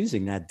I was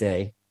using that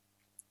day,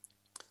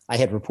 I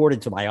had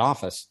reported to my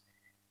office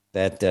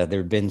that there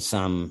had been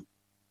some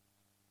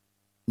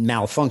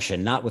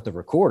malfunction, not with the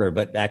recorder,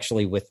 but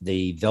actually with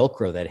the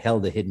Velcro that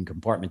held the hidden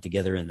compartment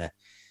together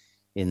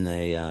in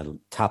the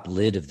top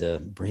lid of the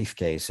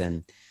briefcase.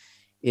 And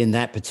in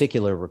that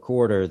particular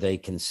recorder, they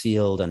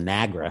concealed a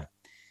Nagra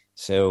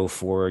So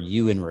for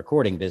you in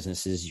recording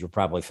businesses, you're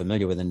probably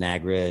familiar with a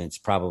Nagra. It's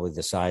probably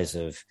the size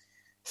of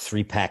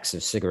 3 packs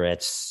of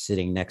cigarettes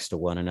sitting next to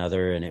one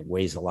another, and it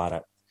has a lot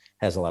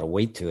of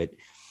weight to it.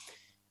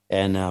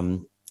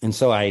 And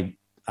so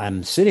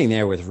I'm sitting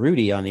there with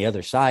Rudy on the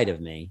other side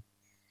of me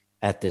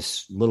at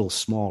this little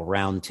small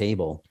round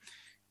table.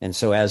 And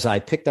so as I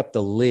picked up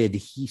the lid,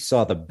 he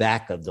saw the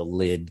back of the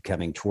lid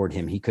coming toward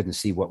him. He couldn't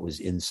see what was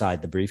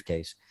inside the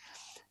briefcase.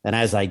 And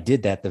as I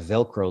did that, the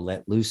Velcro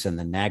let loose and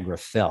the Nagra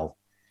fell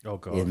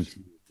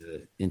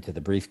into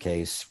the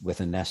briefcase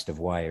with a nest of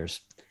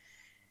wires.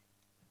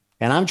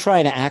 And I'm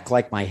trying to act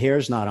like my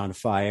hair's not on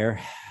fire,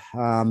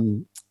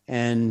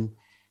 and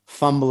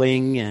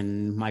fumbling,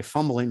 and my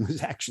fumbling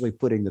was actually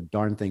putting the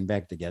darn thing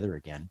back together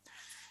again.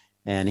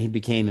 And he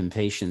became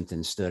impatient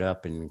and stood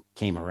up and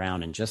came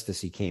around. And just as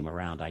he came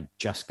around, I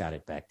just got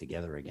it back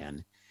together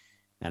again.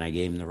 And I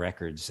gave him the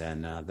records.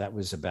 And that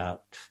was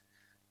about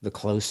the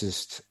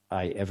closest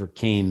I ever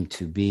came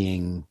to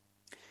being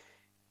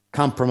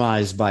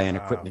compromised by an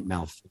equipment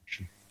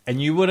malfunction.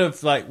 And you would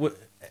have, like,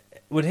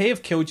 would he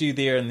have killed you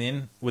there and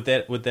then? Would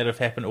that have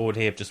happened, or would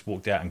he have just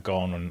walked out and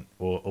gone,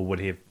 or would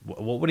he have?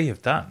 What would he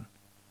have done?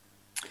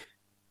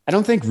 I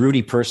don't think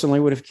Rudy personally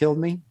would have killed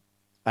me.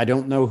 I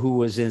don't know who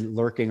was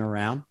lurking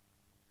around.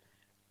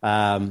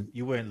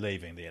 You weren't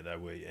leaving there, though,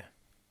 were you?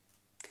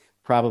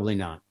 Probably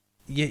not.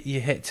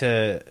 You had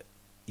to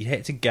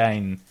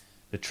gain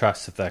the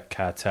trust of the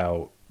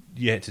cartel.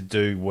 You had to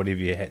do whatever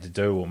you had to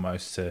do,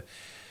 almost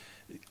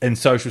in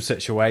social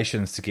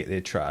situations, to get their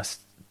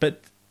trust.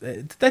 But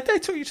they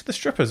took you to the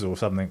strippers or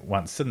something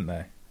once, didn't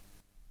they?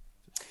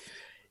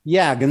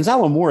 Yeah,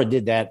 Gonzalo Mora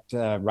did that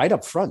right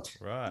up front.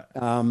 Right.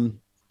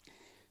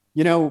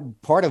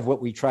 Part of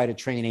what we try to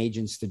train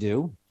agents to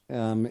do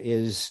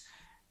is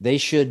they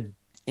should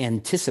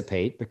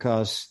anticipate,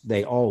 because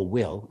they all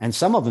will. And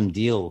some of them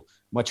deal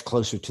much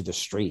closer to the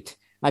street.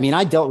 I mean,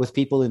 I dealt with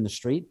people in the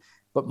street,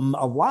 but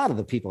a lot of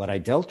the people that I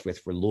dealt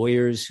with were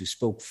lawyers who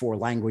spoke 4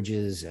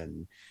 languages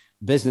and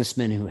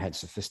businessmen who had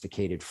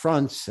sophisticated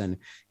fronts. And,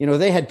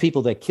 they had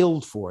people that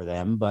killed for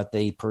them, but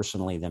they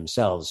personally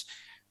themselves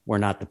were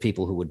not the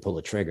people who would pull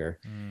a trigger.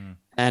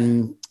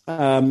 And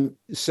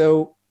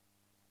so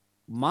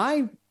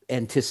my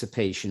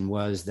anticipation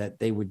was that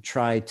they would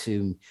try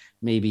to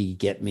maybe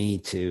get me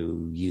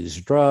to use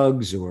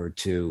drugs or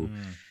to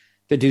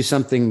do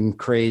something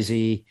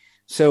crazy.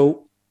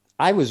 So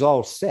I was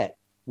all set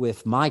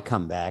with my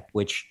comeback,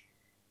 which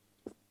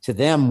to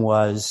them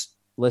was,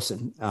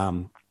 listen,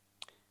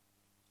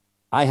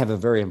 I have a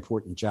very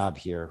important job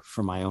here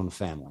for my own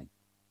family.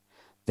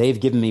 They've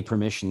given me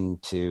permission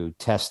to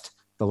test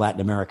the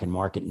Latin American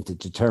market and to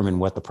determine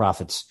what the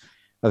profits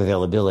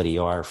availability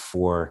are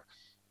for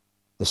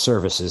the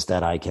services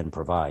that I can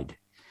provide.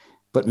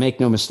 But make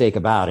no mistake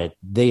about it,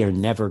 they are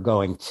never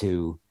going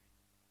to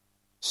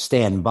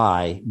stand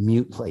by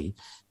mutely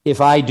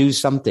if I do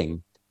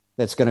something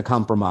that's going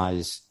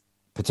to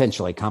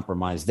potentially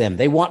compromise them.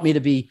 They want me to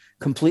be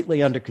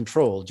completely under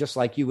control, just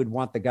like you would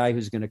want the guy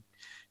who's going to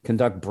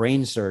conduct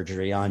brain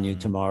surgery on you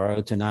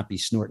tomorrow to not be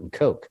snorting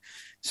coke.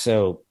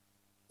 So,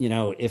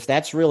 if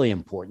that's really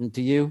important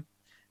to you,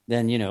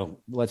 then,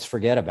 let's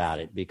forget about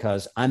it,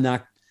 because I'm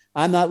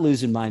not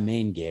losing my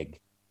main gig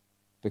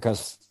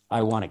because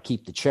I want to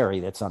keep the cherry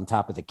that's on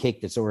top of the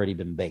cake that's already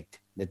been baked.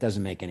 That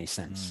doesn't make any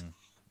sense.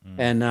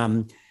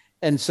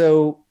 And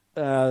so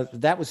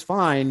that was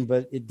fine,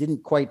 but it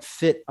didn't quite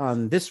fit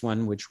on this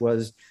one, which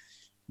was,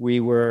 we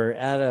were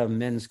at a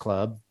men's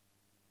club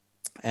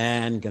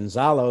and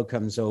Gonzalo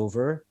comes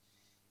over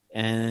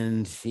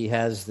and he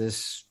has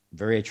this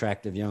very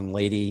attractive young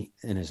lady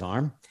in his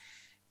arm.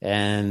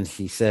 And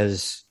he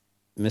says,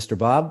 Mr.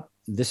 Bob,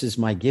 this is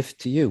my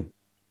gift to you.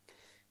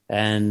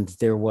 And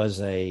there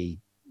was a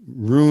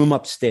room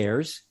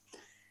upstairs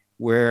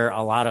where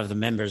a lot of the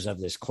members of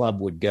this club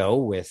would go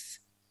with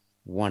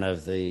one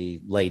of the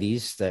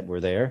ladies that were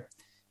there.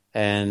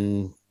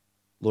 And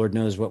Lord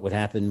knows what would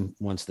happen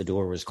once the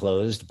door was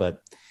closed. But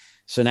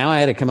so now I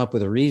had to come up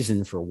with a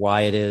reason for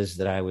why it is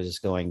that I was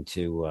going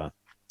to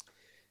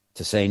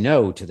say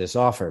no to this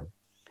offer.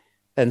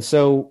 And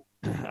so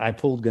I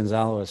pulled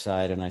Gonzalo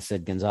aside and I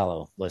said,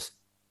 Gonzalo, listen,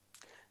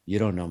 you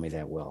don't know me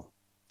that well.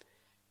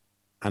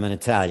 I'm an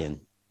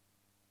Italian.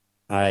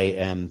 I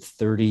am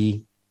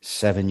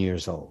 37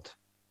 years old.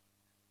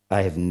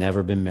 I have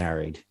never been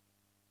married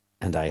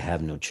and I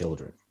have no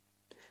children.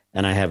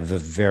 And I have a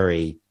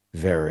very,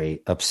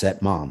 very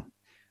upset mom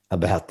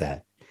about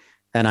that.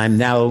 And I'm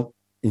now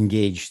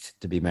engaged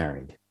to be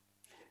married.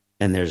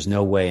 And there's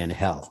no way in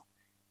hell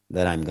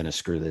that I'm going to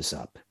screw this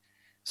up.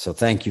 So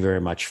thank you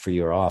very much for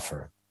your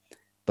offer.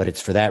 But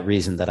it's for that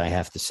reason that I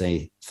have to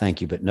say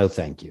thank you, but no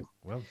thank you.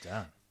 Well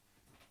done.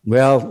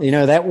 Well,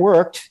 that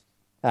worked.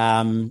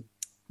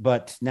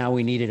 But now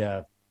we needed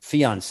a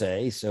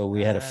fiance. So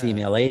we had a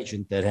female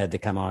agent that had to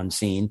come on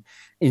scene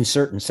in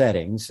certain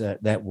settings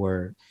that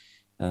was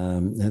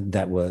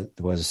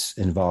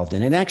involved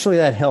in. And actually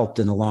that helped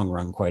in the long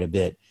run quite a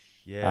bit.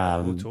 Yeah,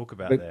 we'll talk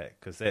about that,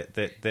 because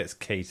that's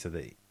key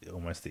to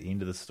almost the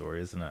end of the story,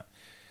 isn't it?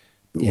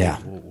 Yeah.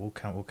 We'll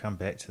come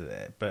back to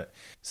that. But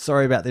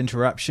sorry about the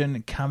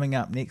interruption. Coming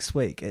up next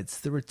week, it's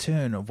the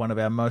return of one of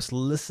our most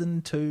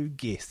listened to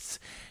guests,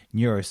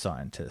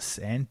 neuroscientist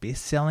and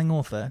best-selling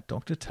author,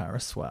 Dr.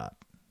 Tara Swart.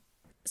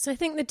 So I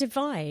think the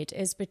divide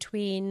is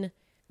between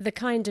the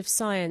kind of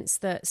science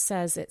that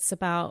says it's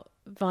about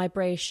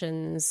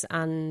vibrations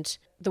and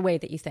the way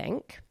that you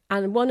think.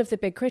 And one of the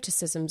big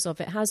criticisms of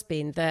it has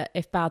been that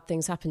if bad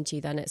things happen to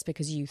you, then it's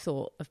because you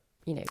thought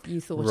in a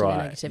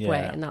negative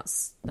way, and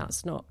that's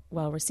not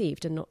well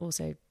received and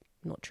also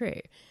not true.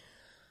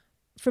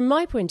 From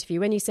my point of view,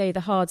 when you say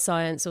the hard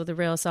science or the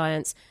real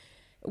science,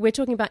 we're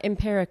talking about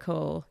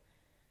empirical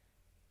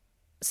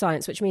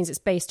science, which means it's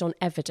based on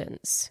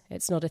evidence.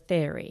 It's not a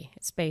theory.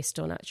 It's based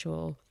on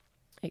actual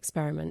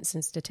experiments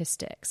and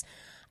statistics.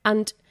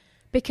 And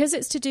because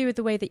it's to do with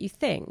the way that you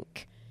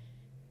think,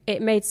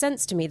 it made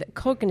sense to me that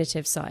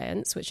cognitive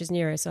science, which is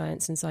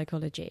neuroscience and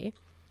psychology,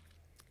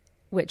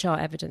 which are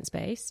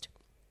evidence-based,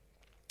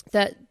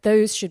 that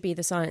those should be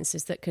the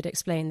sciences that could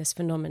explain this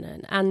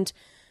phenomenon. And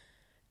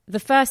the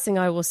first thing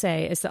I will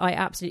say is that I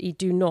absolutely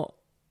do not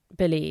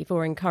believe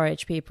or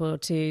encourage people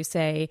to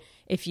say,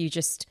 if you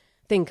just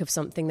think of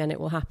something, then it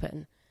will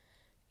happen.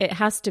 It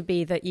has to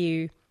be that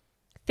you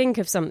think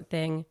of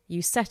something,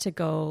 you set a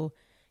goal,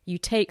 you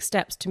take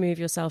steps to move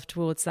yourself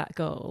towards that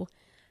goal,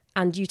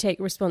 and you take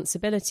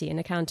responsibility and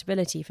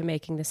accountability for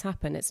making this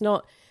happen. It's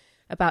not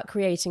about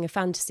creating a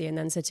fantasy and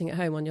then sitting at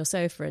home on your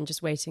sofa and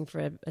just waiting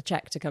for a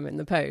check to come in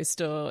the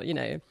post, or, you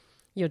know,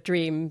 your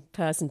dream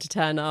person to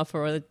turn up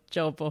or a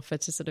job offer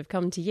to sort of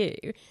come to you.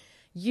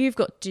 You've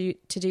got to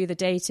do the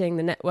dating,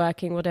 the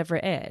networking, whatever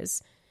it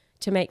is,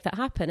 to make that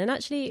happen. And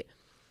actually,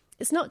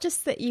 it's not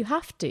just that you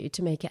have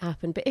to make it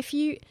happen, but if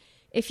you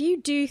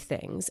do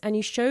things and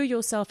you show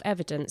yourself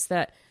evidence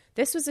that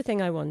this was the thing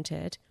I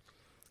wanted,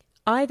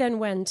 I then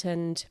went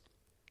and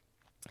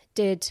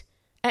did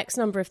X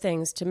number of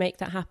things to make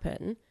that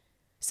happen.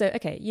 So,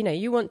 okay, you know,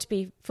 you want to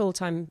be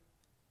full-time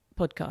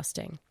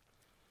podcasting.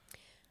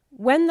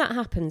 When that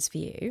happens for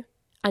you,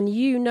 and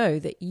you know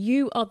that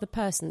you are the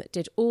person that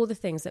did all the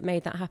things that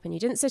made that happen, you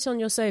didn't sit on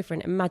your sofa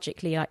and it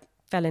magically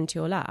fell into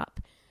your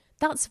lap,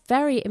 that's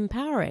very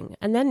empowering.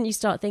 And then you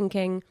start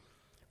thinking,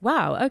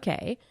 wow,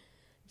 okay,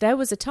 there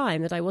was a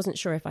time that I wasn't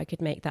sure if I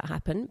could make that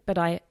happen, but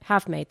I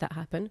have made that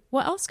happen.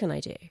 What else can I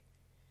do?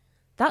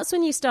 That's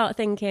when you start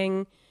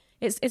thinking,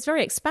 it's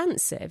very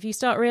expansive. You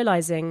start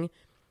realizing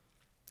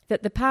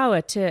that the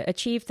power to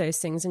achieve those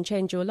things and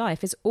change your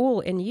life is all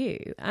in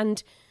you.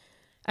 And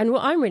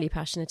what I'm really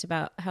passionate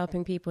about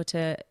helping people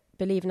to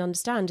believe and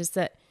understand is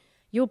that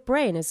your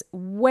brain is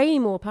way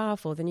more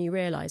powerful than you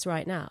realize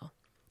right now.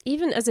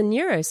 Even as a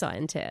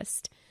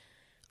neuroscientist,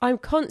 I'm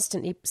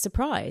constantly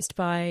surprised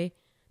by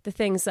the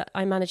things that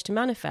I manage to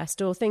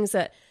manifest, or things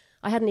that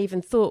I hadn't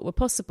even thought were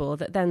possible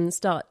that then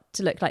start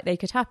to look like they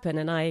could happen.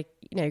 And I,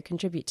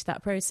 contribute to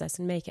that process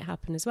and make it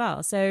happen as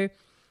well. So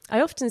I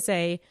often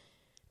say,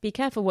 be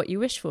careful what you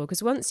wish for,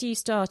 because once you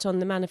start on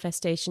the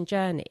manifestation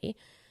journey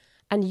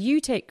and you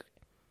take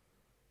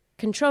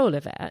control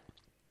of it,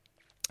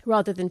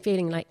 rather than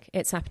feeling like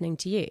it's happening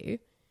to you,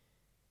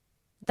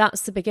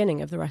 that's the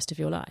beginning of the rest of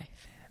your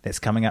life. That's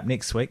coming up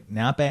next week.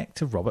 Now back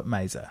to Robert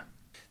Mazur.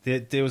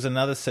 There was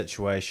another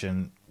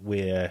situation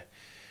where,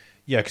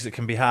 because it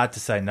can be hard to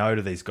say no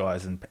to these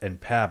guys in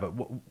power, but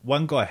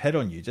one guy hit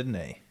on you, didn't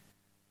he?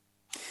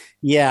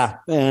 Yeah,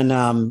 and,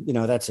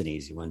 that's an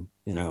easy one.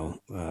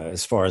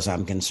 As far as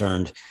I'm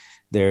concerned,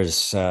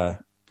 there's... but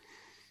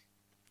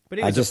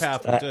he was a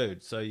powerful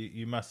dude, so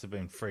you must have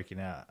been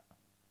freaking out.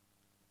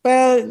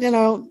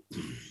 Well,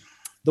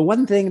 the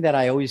one thing that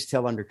I always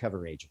tell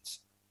undercover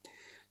agents,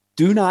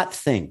 do not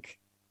think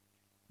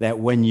that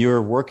when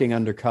you're working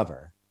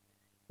undercover,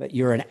 that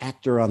you're an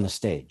actor on the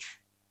stage.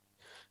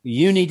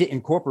 You need to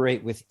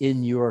incorporate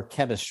within your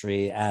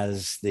chemistry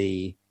as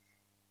the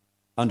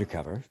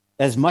undercover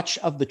as much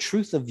of the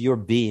truth of your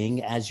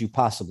being as you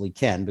possibly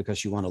can,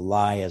 because you want to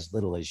lie as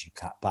little as you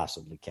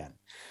possibly can.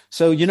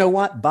 So you know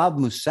what? Bob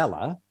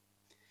Musella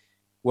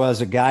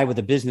was a guy with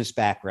a business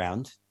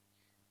background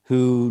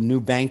who knew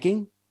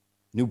banking,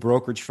 knew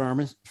brokerage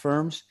firms.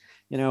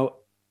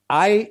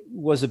 I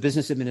was a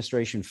business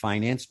administration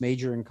finance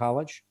major in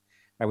college.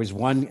 I was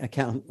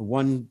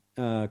one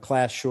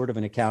class short of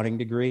an accounting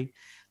degree.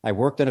 I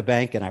worked in a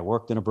bank and I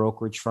worked in a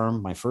brokerage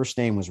firm. My first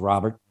name was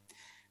Robert.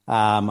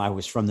 I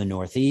was from the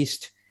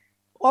Northeast.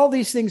 All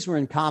these things were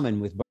in common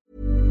with.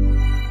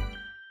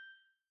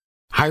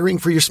 Hiring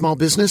for your small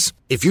business?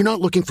 If you're not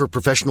looking for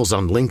professionals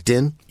on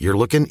LinkedIn, you're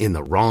looking in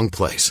the wrong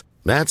place.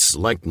 That's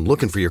like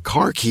looking for your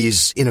car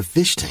keys in a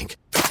fish tank.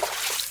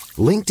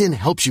 LinkedIn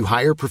helps you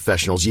hire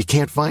professionals you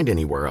can't find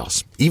anywhere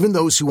else, even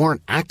those who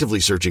aren't actively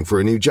searching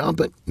for a new job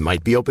but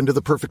might be open to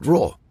the perfect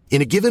role.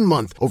 In a given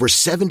month, over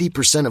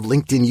 70% of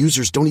LinkedIn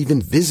users don't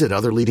even visit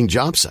other leading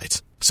job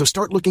sites. So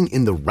start looking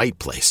in the right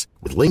place.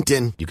 With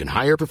LinkedIn, you can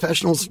hire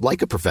professionals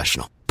like a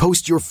professional.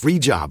 Post your free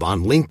job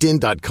on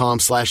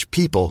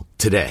linkedin.com/people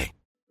today.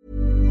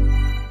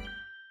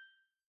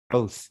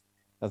 Both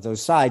of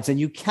those sides. And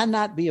you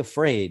cannot be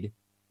afraid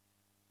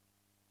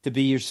to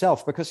be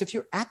yourself, because if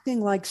you're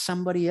acting like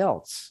somebody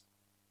else,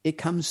 it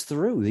comes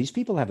through. These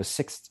people have a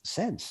sixth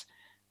sense.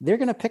 They're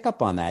going to pick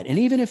up on that. And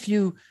even if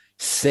you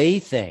say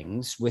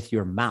things with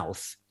your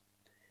mouth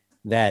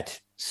that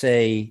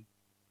say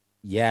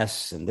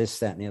yes and this,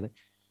 that, and the other,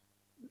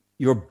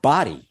 your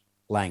body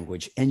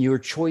language and your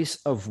choice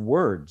of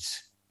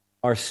words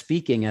are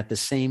speaking at the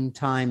same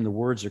time the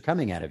words are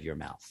coming out of your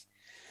mouth.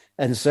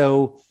 And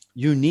so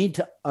you need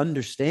to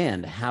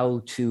understand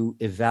how to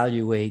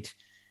evaluate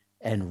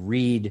and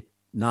read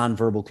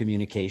nonverbal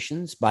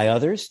communications by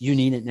others. You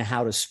need to know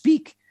how to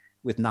speak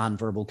with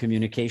nonverbal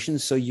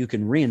communications so you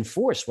can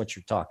reinforce what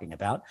you're talking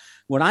about.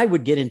 When I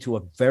would get into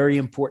a very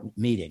important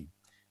meeting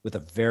with a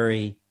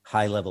very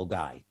high-level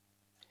guy,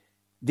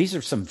 these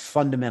are some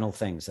fundamental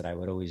things that I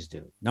would always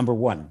do. Number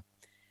one,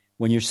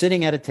 when you're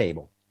sitting at a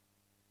table,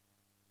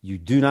 you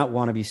do not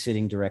want to be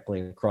sitting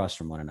directly across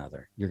from one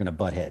another. You're going to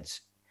butt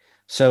heads.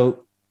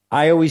 So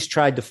I always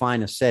tried to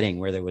find a setting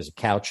where there was a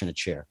couch and a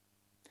chair.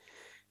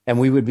 And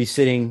we would be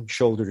sitting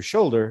shoulder to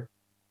shoulder,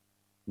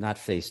 not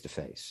face to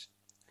face.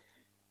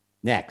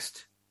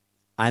 Next,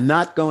 I'm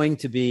not going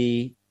to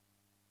be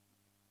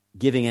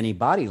giving any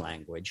body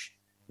language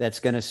that's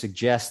going to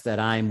suggest that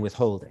I'm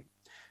withholding.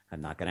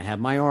 I'm not going to have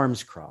my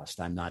arms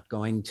crossed. I'm not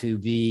going to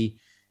be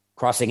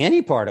crossing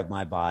any part of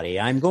my body.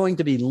 I'm going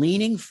to be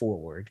leaning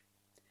forward,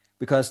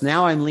 because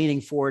now I'm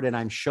leaning forward and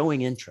I'm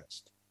showing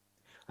interest.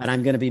 And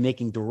I'm going to be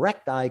making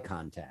direct eye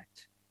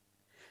contact.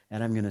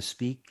 And I'm going to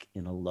speak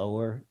in a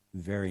lower,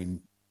 very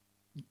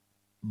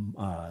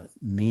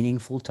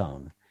meaningful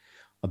tone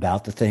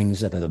about the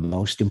things that are the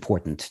most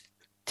important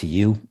to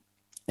you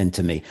and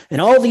to me. And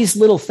all these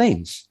little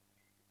things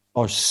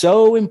are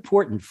so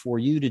important for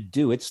you to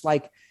do. It's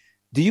like,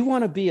 do you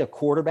want to be a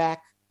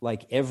quarterback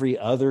like every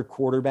other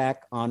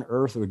quarterback on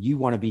earth, or do you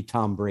want to be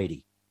Tom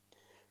Brady?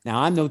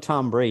 Now, I'm no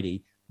Tom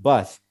Brady,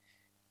 but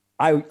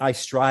I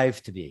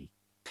strive to be.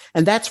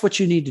 And that's what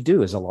you need to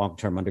do as a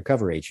long-term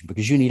undercover agent,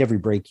 because you need every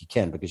break you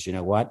can, because you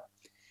know what?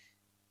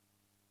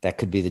 That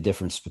could be the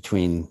difference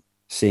between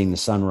seeing the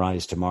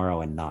sunrise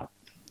tomorrow and not.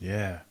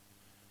 Yeah.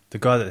 The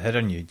guy that hit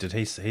on you, he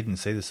didn't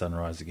see the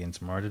sunrise again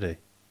tomorrow, did he?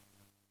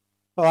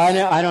 Oh, I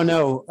don't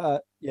know.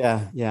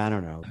 I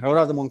don't know.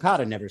 Gerardo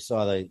Moncada never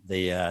saw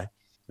the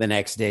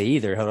next day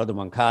either. Gerardo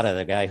Moncada,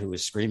 the guy who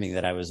was screaming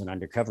that I was an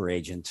undercover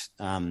agent,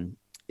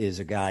 is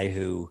a guy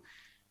who,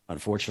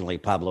 unfortunately,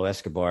 Pablo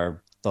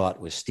Escobar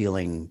thought was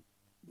stealing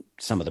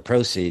some of the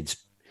proceeds,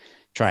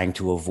 trying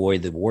to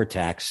avoid the war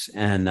tax.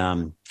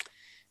 And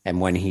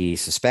when he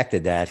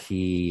suspected that,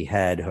 he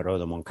had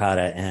Gerardo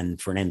Moncada and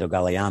Fernando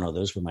Galeano,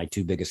 those were my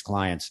two biggest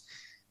clients,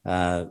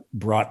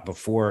 brought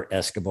before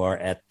Escobar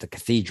at the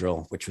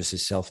cathedral, which was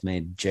his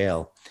self-made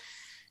jail.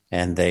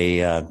 And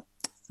they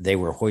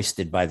were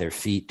hoisted by their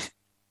feet,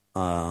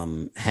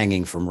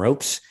 hanging from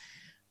ropes.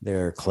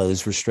 Their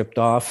clothes were stripped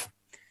off.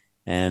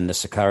 And the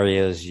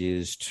sicarios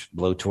used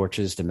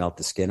blowtorches to melt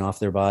the skin off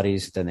their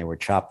bodies. Then they were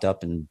chopped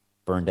up and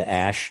burned to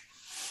ash.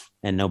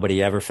 And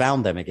nobody ever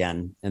found them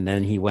again. And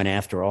then he went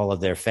after all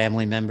of their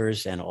family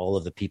members and all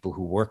of the people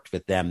who worked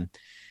with them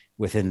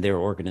within their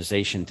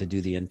organization to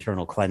do the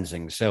internal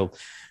cleansing. So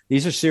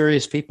these are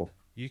serious people.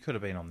 You could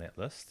have been on that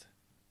list.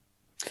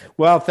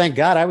 Well, thank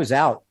God I was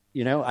out.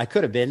 You know, I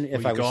could have been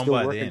if I was still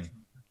working. Then?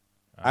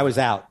 I was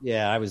out.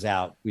 Yeah, I was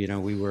out. You know,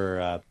 we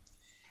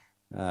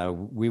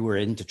were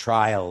into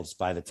trials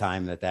by the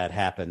time that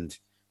happened.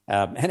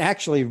 And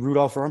actually,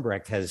 Rudolf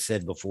Rumbrecht has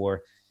said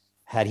before,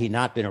 had he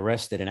not been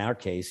arrested in our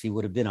case, he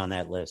would have been on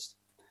that list.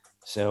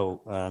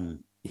 So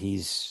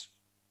he's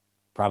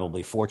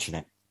probably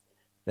fortunate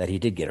that he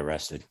did get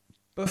arrested.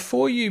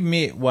 Before you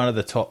met one of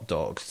the top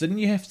dogs, didn't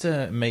you have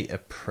to meet a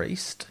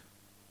priest?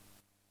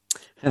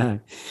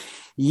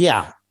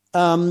 Yeah.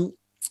 One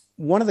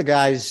of the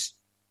guys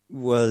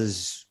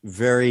was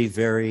very,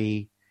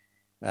 very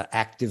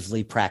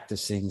actively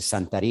practicing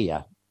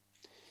Santeria,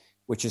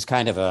 which is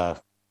kind of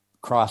a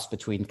cross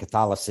between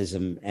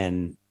Catholicism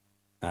and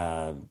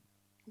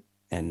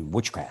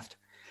witchcraft.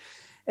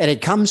 And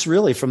it comes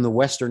really from the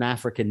Western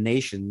African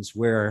nations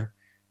where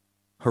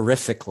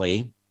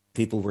horrifically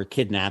people were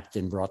kidnapped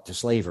and brought to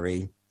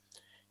slavery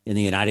in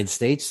the United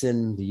States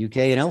and the UK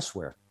and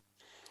elsewhere.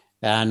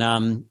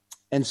 And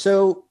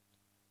so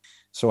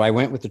I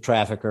went with the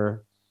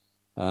trafficker.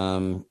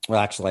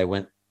 I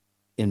went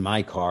in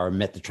my car,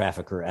 met the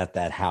trafficker at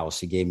that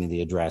house. He gave me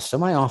the address. So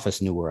my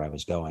office knew where I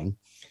was going,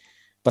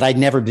 but I'd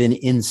never been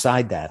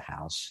inside that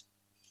house.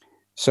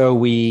 So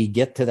we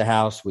get to the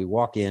house, we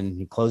walk in,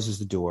 he closes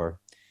the door.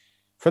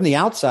 From the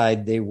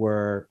outside, they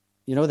were,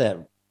 you know,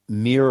 that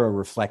mirror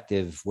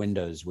reflective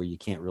windows where you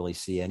can't really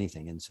see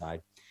anything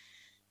inside.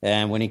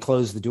 And when he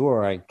closed the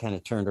door, I kind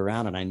of turned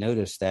around and I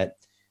noticed that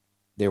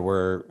there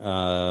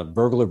were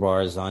burglar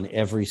bars on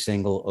every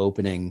single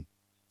opening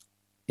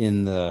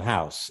in the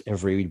house,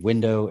 every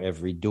window,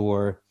 every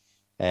door.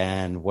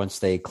 And once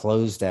they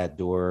closed that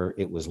door,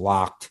 it was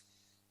locked.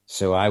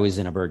 So I was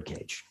in a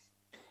birdcage.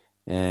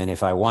 And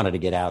if I wanted to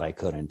get out, I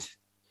couldn't.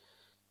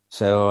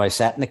 So I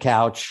sat in the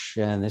couch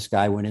and this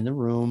guy went in the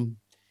room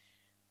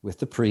with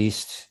the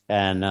priest,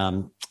 and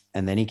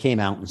then he came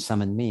out and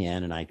summoned me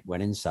in, and I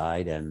went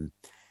inside, and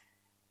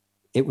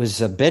it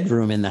was a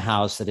bedroom in the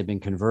house that had been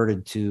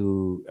converted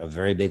to a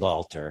very big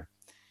altar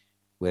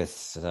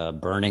with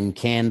burning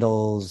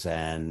candles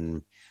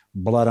and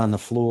blood on the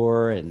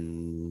floor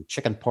and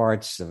chicken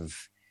parts of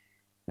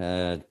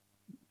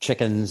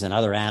chickens and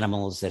other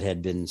animals that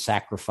had been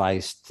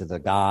sacrificed to the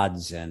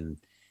gods, and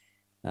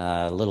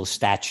little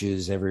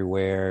statues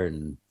everywhere.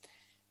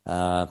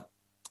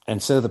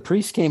 And so the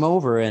priest came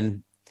over,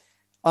 and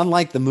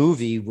unlike the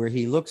movie where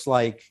he looks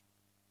like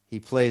he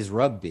plays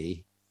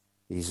rugby,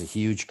 he's a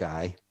huge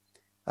guy.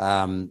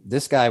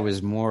 This guy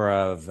was more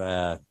of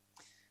a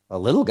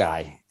little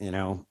guy,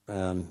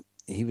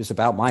 he was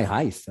about my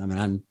height. I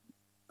mean,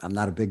 I'm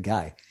not a big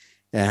guy,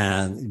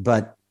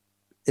 but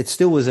it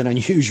still was an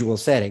unusual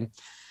setting.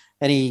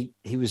 And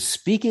he was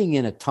speaking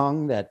in a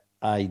tongue that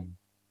I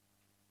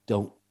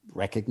don't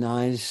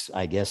recognize.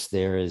 I guess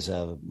there is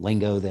a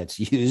lingo that's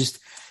used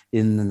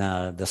in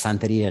the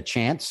Santeria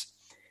chants.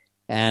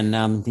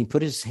 And he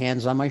put his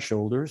hands on my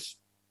shoulders,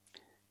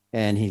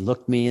 and he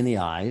looked me in the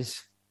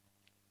eyes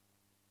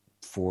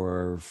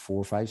for 4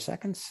 or 5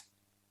 seconds.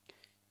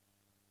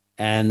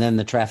 And then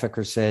the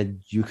trafficker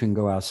said, "You can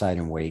go outside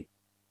and wait."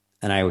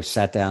 And I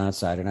sat down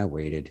outside and I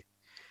waited.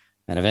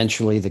 And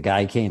eventually the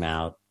guy came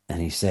out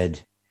and he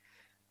said,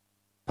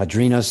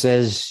 "Padrino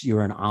says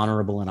you're an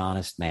honorable and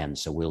honest man,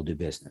 so we'll do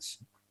business."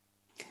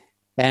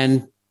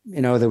 And,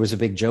 there was a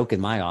big joke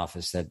in my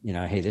office that,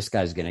 hey, this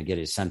guy's going to get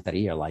his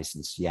Santeria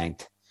license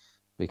yanked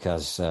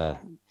because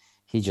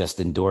he just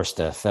endorsed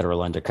a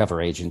federal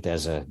undercover agent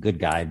as a good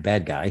guy,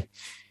 bad guy.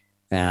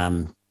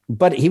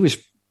 But he was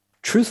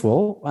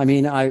truthful. I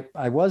mean, I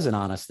was an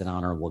honest and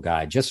honorable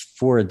guy, just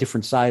for a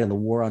different side of the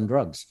war on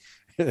drugs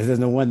than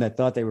the one that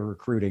thought they were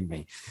recruiting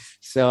me.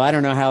 So I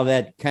don't know how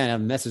that kind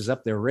of messes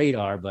up their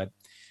radar, but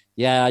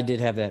yeah, I did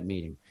have that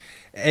meeting.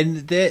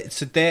 And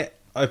that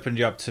opened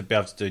you up to be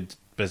able to do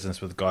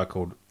business with a guy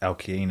called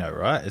Alquino,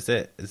 right? Is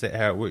that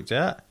how it worked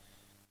out?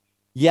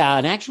 Yeah,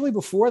 and actually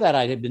before that,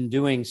 I had been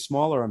doing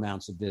smaller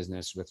amounts of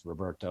business with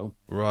Roberto.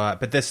 Right,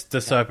 but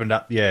this opened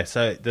up, yeah.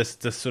 So this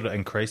sort of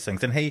increased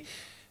things, and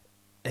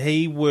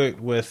he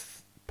worked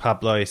with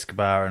Pablo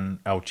Escobar and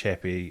El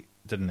Chapo,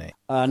 didn't he?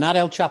 Not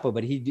El Chapo,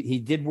 but he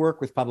did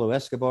work with Pablo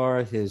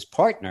Escobar. His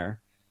partner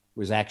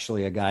was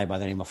actually a guy by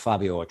the name of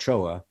Fabio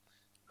Ochoa,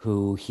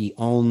 who he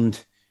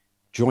owned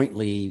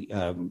jointly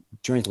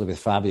with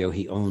Fabio.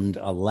 He owned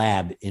a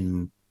lab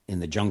in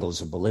the jungles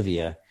of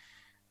Bolivia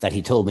that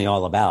he told me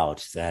all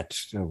about, that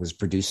was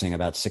producing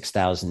about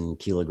 6,000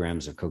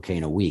 kilograms of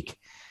cocaine a week.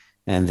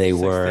 And they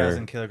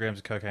 6,000 kilograms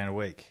of cocaine a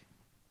week.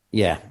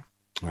 Yeah,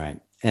 right.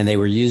 And they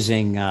were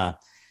using,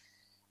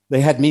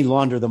 they had me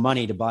launder the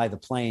money to buy the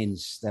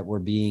planes that were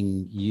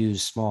being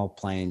used, small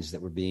planes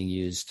that were being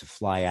used to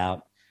fly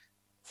out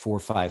 400 or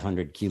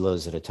 500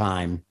 kilos at a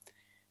time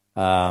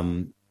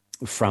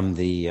from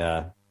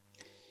the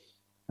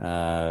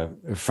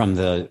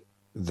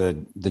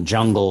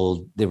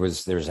jungle.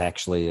 There's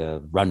actually a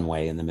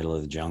runway in the middle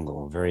of the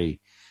jungle, a very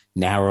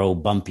narrow,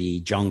 bumpy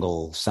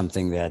jungle,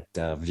 something that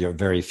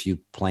very few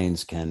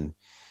planes can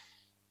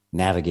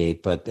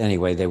navigate. But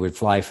anyway, they would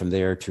fly from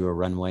there to a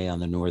runway on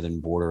the northern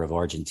border of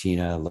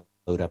Argentina,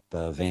 load up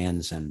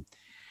vans, and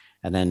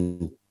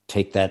then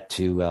take that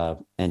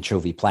to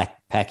anchovy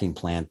packing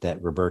plant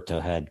that Roberto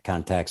had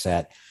contacts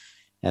at.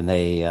 And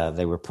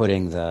they were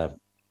putting the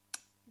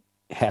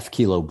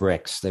half-kilo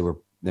bricks. They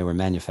were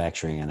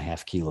manufacturing in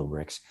half-kilo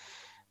bricks,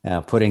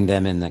 putting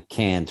them in the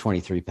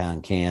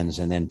 23-pound cans,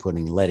 and then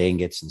putting lead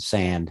ingots and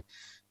sand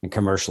and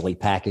commercially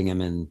packing them.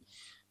 And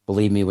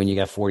believe me, when you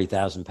got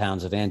 40,000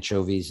 pounds of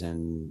anchovies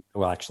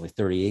actually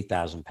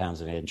 38,000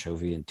 pounds of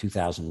anchovy and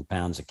 2,000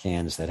 pounds of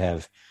cans that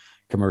have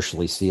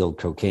commercially sealed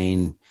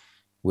cocaine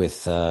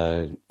with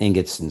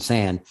ingots and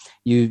sand,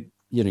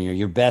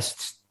 your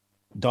best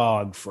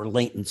dog for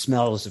latent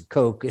smells of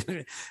coke,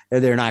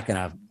 they're not going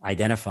to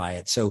identify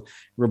it. So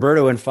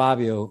Roberto and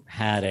Fabio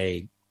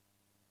had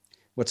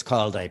what's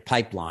called a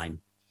pipeline.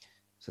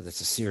 So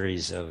that's a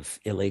series of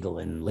illegal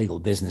and legal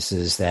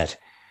businesses that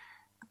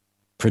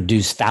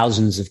produce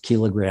thousands of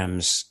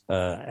kilograms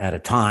at a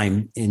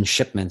time in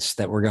shipments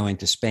that were going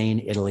to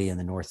Spain, Italy, and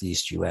the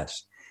Northeast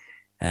U.S.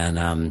 And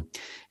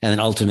then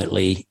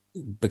ultimately,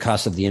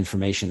 because of the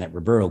information that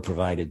Roberto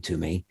provided to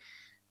me,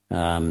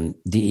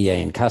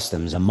 DEA and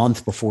Customs, a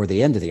month before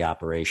the end of the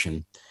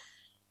operation,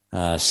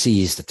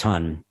 seized a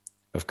ton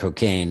of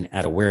cocaine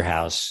at a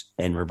warehouse,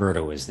 and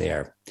Roberto was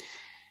there.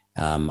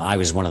 I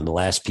was one of the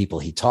last people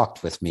he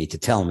talked with me to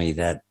tell me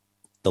that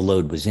the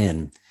load was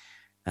in,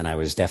 and I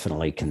was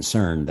definitely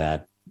concerned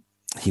that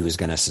he was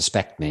going to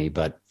suspect me,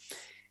 but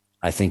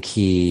I think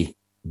he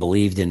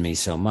believed in me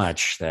so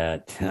much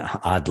that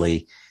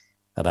oddly,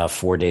 about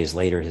 4 days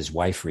later, his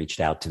wife reached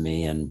out to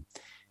me, and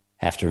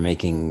after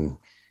making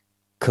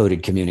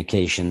coded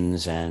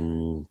communications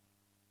and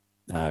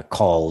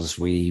calls,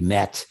 we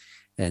met,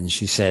 and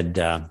she said,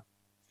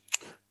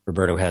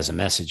 Roberto has a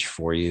message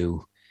for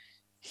you.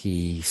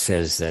 He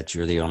says that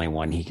you're the only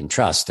one he can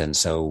trust, and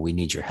so we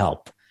need your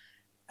help.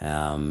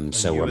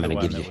 So we're going to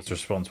give that you. was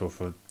responsible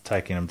for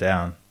taking him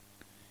down.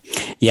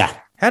 Yeah.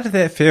 How did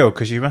that feel?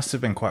 Because you must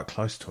have been quite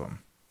close to him.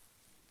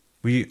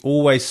 Were you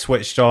always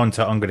switched on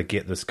to, I'm going to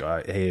get this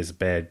guy, he is a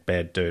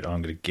bad dude,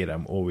 I'm going to get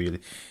him? Or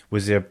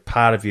was there a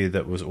part of you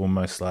that was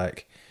almost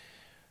like,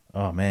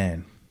 oh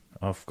man,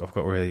 I've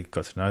really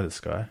got to know this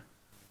guy?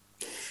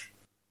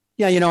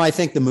 Yeah, I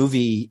think the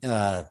movie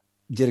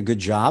did a good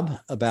job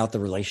about the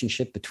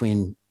relationship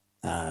between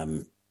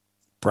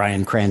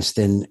Bryan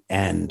Cranston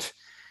and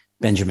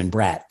Benjamin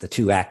Bratt, the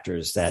two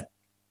actors that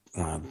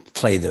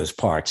play those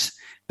parts.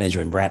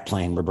 Benjamin Bratt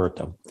playing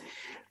Roberto.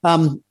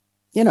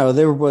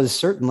 There was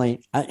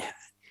certainly,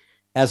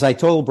 as I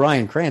told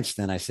Bryan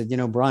Cranston, I said,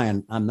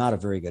 Bryan, I'm not a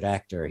very good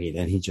actor.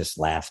 He just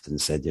laughed and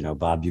said,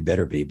 Bob, you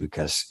better be,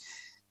 because,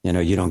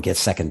 you don't get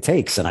second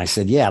takes. And I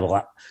said, yeah,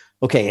 well,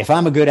 okay, if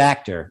I'm a good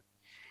actor,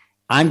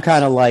 I'm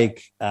kind of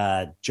like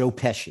Joe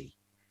Pesci.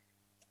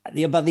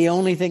 But the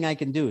only thing I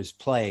can do is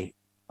play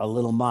a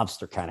little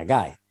mobster kind of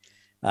guy.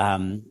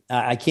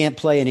 I can't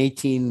play an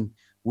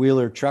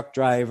 18-wheeler truck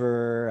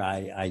driver.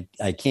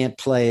 I can't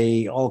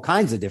play all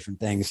kinds of different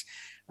things.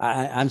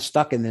 I'm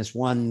stuck in this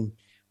one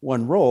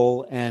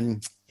role.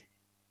 And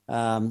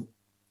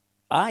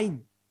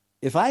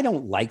if I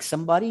don't like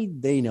somebody,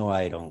 they know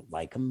I don't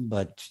like them,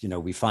 but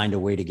we find a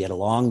way to get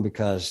along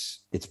because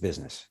it's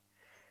business.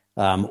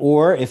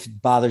 Or if it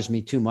bothers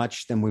me too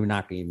much, then we're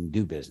not going to even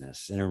do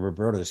business. And in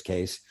Roberto's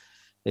case,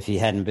 if he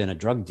hadn't been a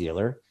drug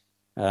dealer,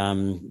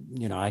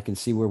 I can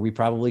see where we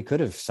probably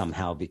could have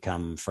somehow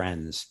become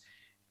friends.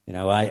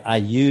 I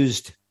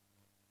used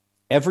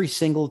every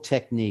single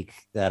technique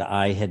that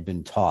I had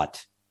been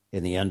taught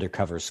in the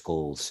undercover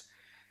schools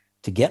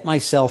to get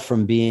myself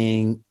from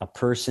being a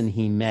person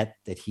he met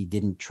that he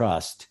didn't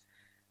trust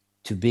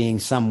to being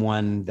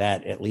someone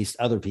that at least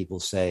other people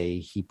say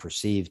he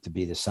perceived to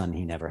be the son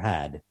he never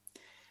had.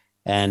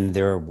 And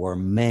there were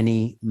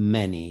many,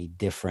 many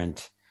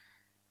different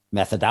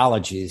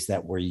methodologies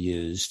that were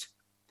used,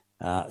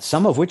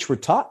 some of which were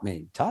taught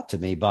to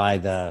me by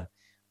the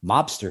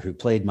mobster who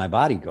played my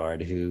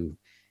bodyguard, who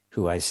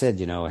I said,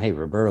 hey,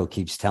 Roberto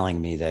keeps telling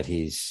me that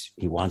he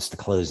wants to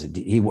close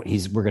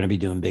we're going to be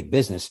doing big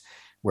business.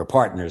 We're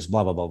partners,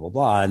 blah, blah, blah, blah,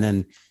 blah. And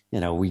then,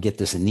 we get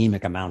this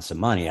anemic amounts of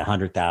money,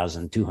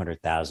 100,000,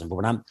 200,000. But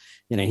when I'm,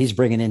 he's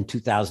bringing in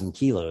 2,000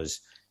 kilos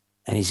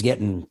and he's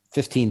getting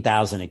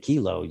 15,000 a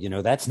kilo,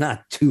 that's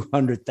not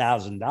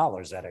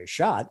 $200,000 at a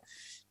shot.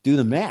 Do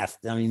the math.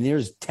 I mean,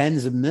 there's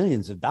tens of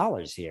millions of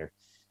dollars here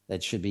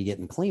that should be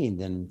getting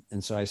cleaned.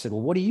 And so I said,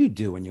 well, what do you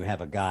do when you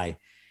have a guy?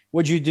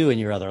 What'd you do in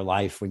your other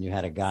life when you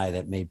had a guy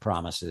that made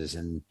promises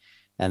and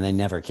they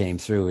never came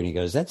through? And he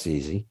goes, that's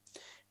easy.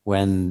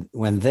 When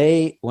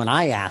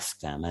I ask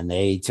them and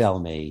they tell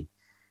me,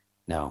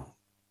 no,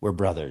 we're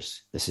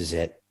brothers. This is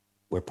it.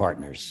 We're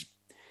partners.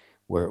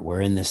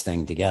 We're in this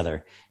thing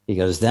together. He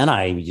goes, then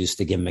I used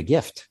to give him a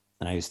gift.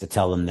 And I used to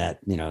tell them that,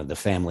 the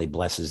family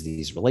blesses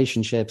these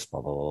relationships,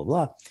 blah, blah, blah,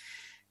 blah.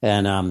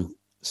 And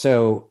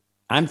so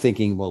I'm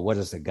thinking, well, what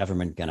is the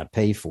government going to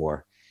pay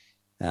for?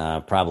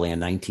 Probably a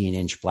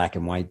 19-inch black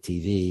and white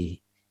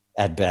TV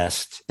at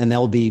best. And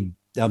they'll be,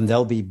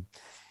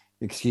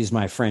 excuse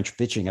my French,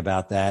 bitching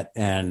about that.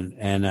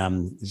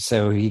 And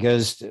so he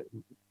goes,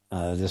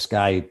 this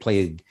guy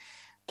played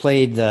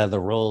the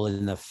role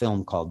in the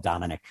film called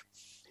Dominic.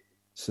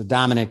 So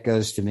Dominic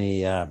goes to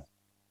me,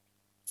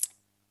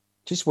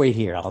 just wait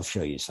here. I'll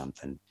show you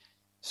something.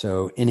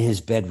 So in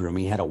his bedroom,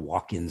 he had a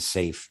walk-in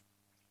safe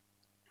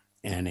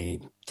and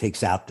he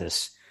takes out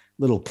this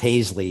little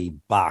paisley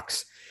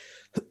box,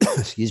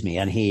 excuse me.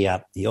 And he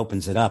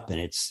opens it up and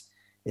it's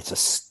a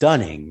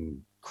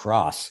stunning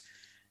cross,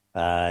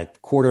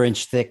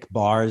 1/4-inch thick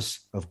bars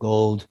of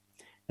gold.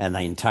 And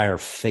the entire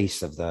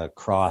face of the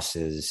cross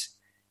is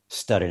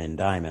studded in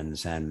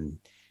diamonds. And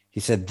he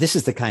said, this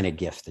is the kind of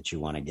gift that you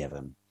want to give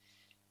him.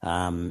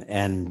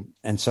 And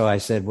so I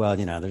said, well,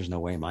 there's no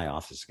way my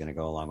office is going to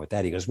go along with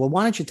that. He goes, well,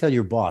 why don't you tell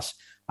your boss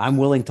I'm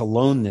willing to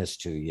loan this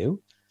to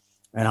you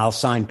and I'll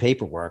sign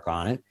paperwork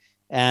on it.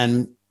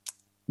 And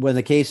when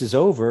the case is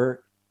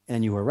over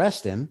and you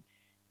arrest him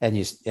and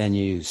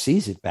you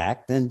seize it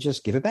back, then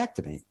just give it back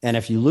to me. And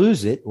if you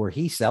lose it or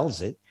he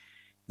sells it,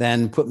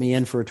 then put me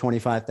in for a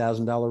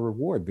 $25,000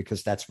 reward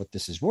because that's what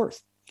this is worth.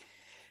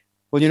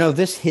 Well,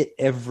 this hit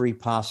every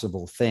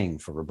possible thing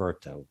for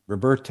Roberto.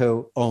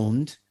 Roberto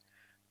owned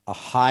a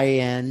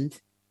high-end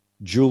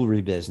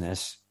jewelry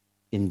business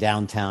in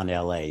downtown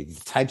LA,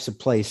 the types of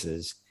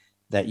places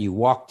that you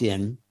walked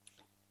in,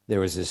 there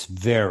was this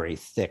very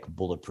thick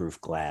bulletproof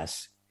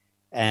glass,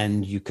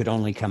 and you could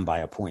only come by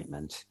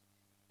appointment.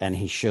 And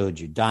he showed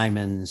you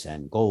diamonds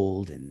and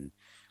gold and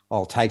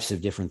all types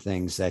of different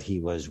things that he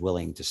was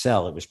willing to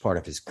sell. It was part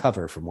of his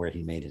cover from where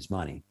he made his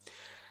money.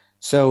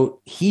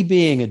 So he,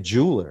 being a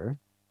jeweler,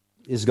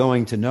 is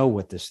going to know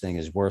what this thing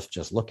is worth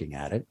just looking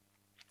at it.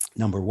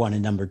 Number one.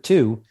 And number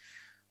two,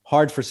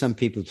 hard for some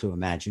people to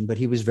imagine, but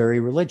he was very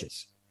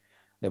religious.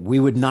 That we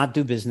would not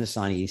do business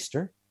on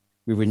Easter.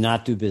 We would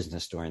not do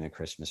business during the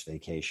Christmas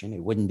vacation.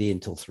 It wouldn't be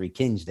until Three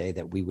Kings Day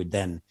that we would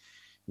then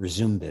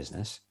resume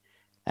business.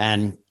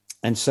 And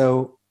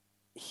so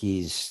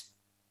he's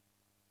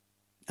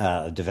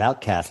a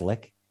devout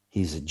Catholic.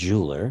 He's a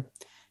jeweler.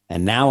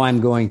 And now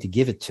I'm going to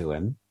give it to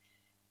him.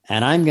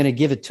 And I'm going to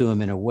give it to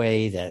him in a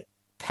way that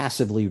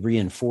passively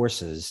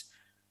reinforces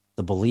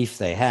the belief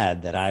they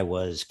had that I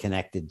was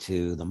connected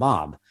to the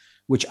mob,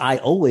 which I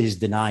always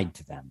denied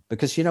to them.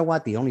 Because you know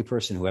what? The only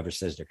person who ever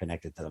says they're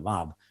connected to the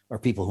mob are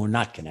people who are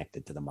not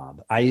connected to the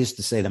mob. I used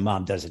to say the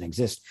mob doesn't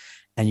exist.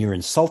 And you're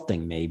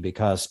insulting me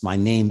because my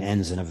name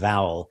ends in a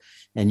vowel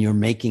and you're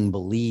making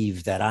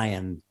believe that I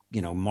am,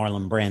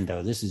 Marlon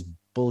Brando. This is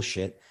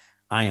bullshit.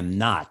 I am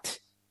not.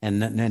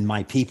 And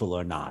my people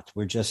are not.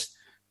 We're just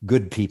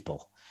good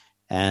people.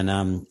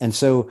 And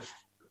so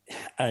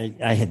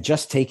I had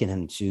just taken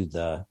him to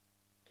the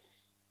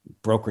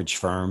brokerage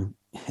firm.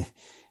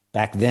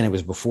 Back then it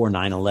was before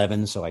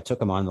 9/11. So I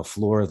took him on the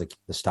floor of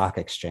the stock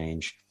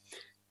exchange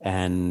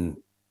and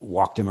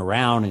walked him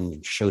around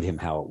and showed him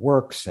how it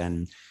works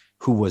and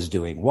who was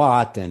doing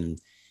what. And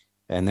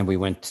then we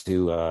went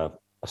to a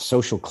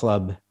social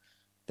club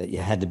that you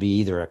had to be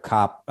either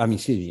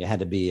you had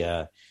to be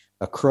a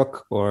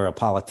crook or a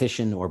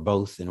politician or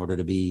both in order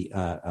to be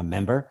a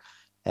member.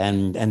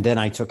 And then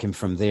I took him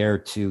from there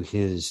to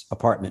his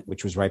apartment,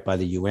 which was right by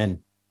the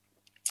UN.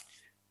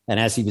 And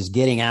as he was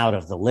getting out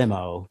of the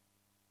limo,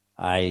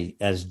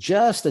 as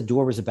just the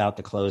door was about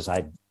to close,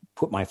 I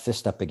put my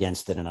fist up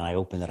against it and I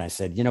opened it. I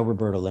said,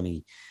 Roberto,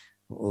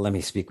 let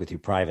me speak with you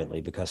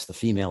privately, because the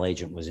female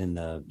agent was in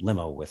the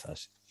limo with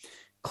us.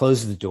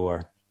 Closed the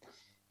door.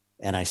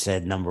 And I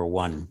said, number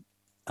one,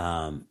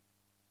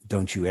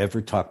 don't you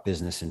ever talk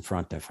business in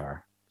front of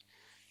her.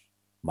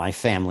 My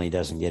family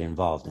doesn't get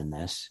involved in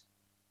this.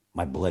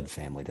 My blood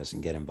family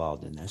doesn't get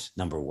involved in this.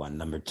 Number one.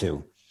 Number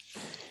two,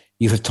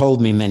 you have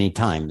told me many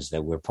times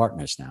that we're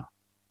partners now.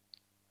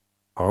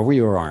 Are we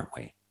or aren't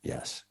we?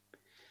 Yes.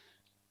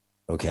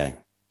 Okay.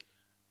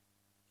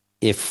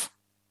 If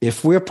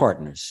we're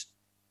partners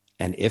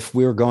and if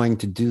we're going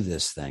to do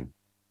this thing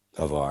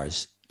of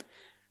ours,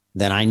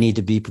 then I need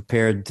to be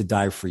prepared to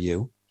die for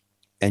you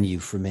and you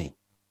for me.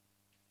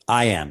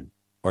 I am,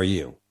 or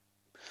you.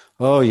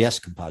 Oh, yes,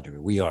 compadre,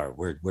 we are.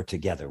 We're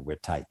together. We're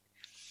tight.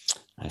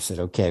 I said,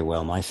 okay,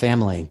 well, my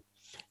family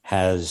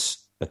has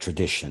a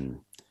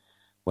tradition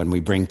when we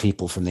bring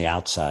people from the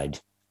outside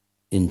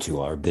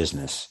into our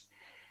business,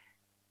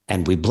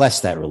 and we bless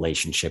that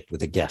relationship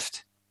with a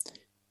gift.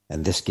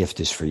 And this gift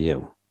is for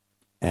you.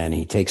 And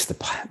he takes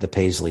the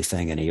Paisley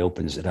thing and he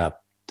opens it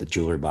up, the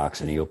jewelry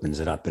box, and he opens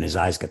it up, and his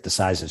eyes got the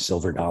size of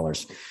silver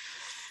dollars.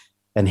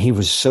 And he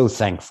was so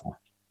thankful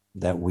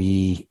that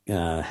we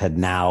had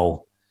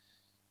now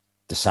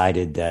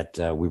decided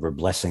that we were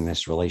blessing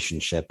this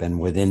relationship. And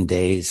within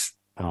days,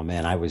 oh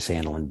man, I was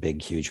handling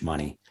big, huge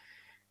money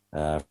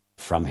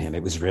from him.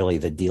 It was really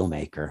the deal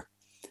maker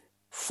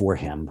for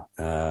him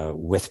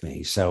with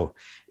me. So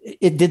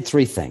it did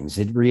three things.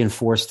 It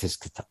reinforced his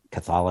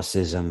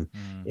Catholicism.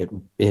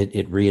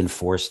 It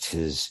reinforced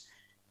his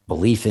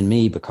belief in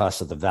me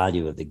because of the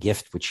value of the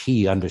gift, which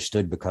he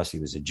understood because he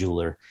was a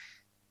jeweler.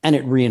 And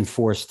it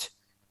reinforced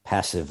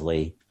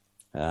passively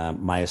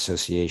my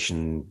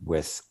association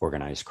with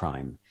organized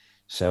crime.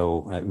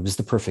 So it was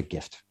the perfect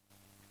gift.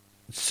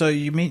 So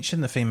you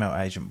mentioned the female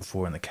agent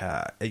before in the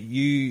car.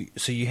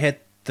 So you had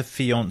the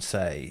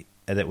fiance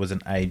that was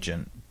an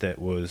agent that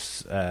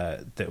was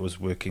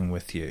working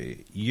with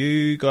you.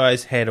 You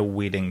guys had a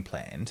wedding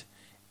planned,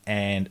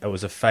 and it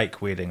was a fake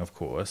wedding, of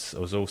course. It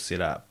was all set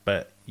up,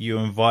 but you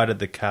invited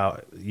the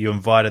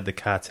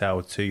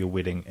cartel to your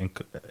wedding,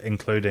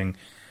 including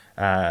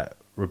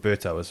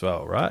Roberto as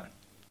well, right?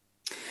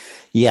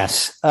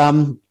 Yes.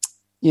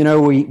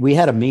 We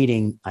had a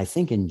meeting, I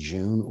think in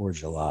June or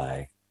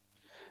July.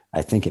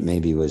 I think it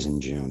maybe was in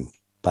June,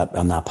 but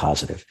I'm not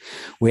positive.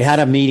 We had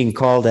a meeting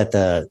called at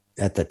the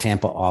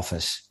Tampa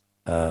office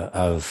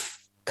of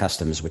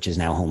Customs, which is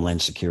now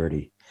Homeland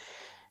Security.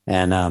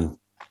 And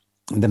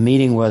the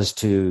meeting was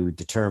to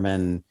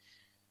determine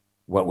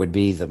what would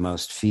be the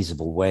most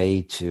feasible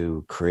way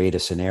to create a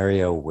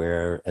scenario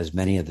where as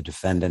many of the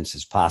defendants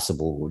as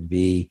possible would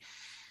be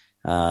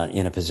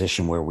in a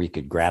position where we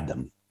could grab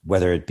them,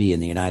 whether it be in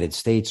the United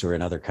States or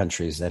in other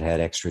countries that had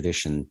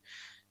extradition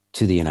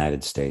to the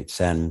United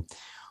States. And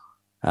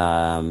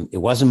it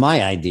wasn't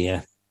my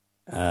idea.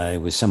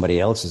 It was somebody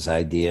else's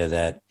idea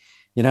that,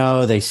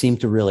 they seem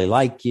to really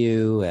like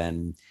you.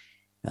 And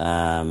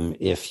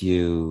if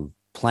you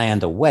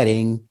planned a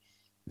wedding,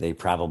 they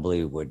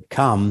probably would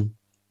come.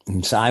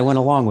 And so I went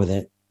along with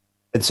it.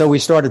 And so we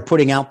started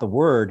putting out the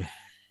word.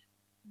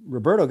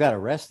 Roberto got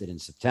arrested in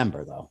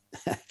September, though.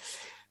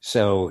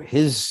 So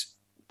his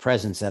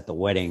presence at the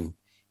wedding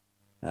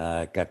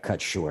got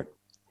cut short,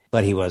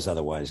 but he was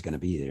otherwise going to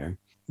be there.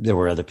 There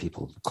were other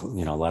people, a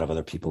lot of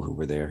other people who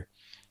were there.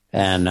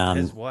 And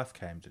his wife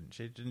came, didn't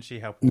she? Didn't she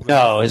help?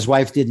 No, his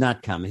wife did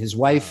not come. His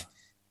wife,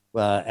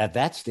 at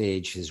that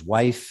stage, his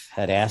wife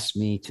had asked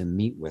me to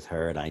meet with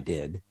her, and I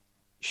did.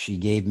 She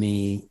gave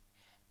me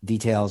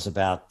details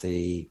about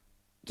the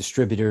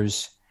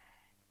distributors.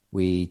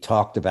 We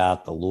talked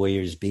about the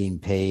lawyers being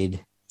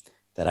paid.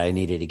 that I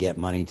needed to get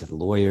money to the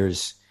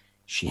lawyers.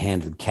 She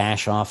handed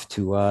cash off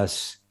to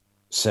us.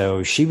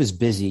 So she was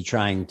busy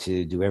trying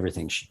to do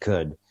everything she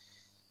could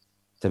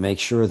to make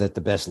sure that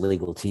the best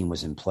legal team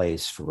was in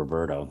place for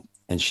Roberto.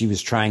 And she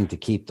was trying to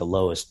keep the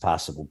lowest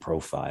possible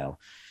profile.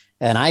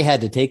 And I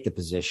had to take the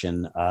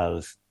position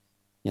of,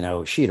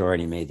 she had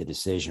already made the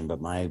decision, but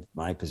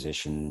my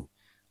position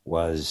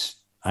was,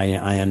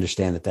 I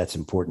understand that that's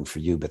important for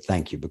you, but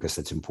thank you, because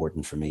it's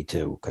important for me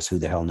too, because who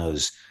the hell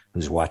knows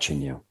who's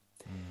watching you.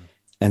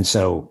 And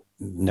so,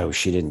 no,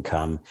 she didn't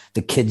come.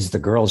 The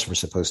girls were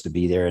supposed to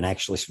be there and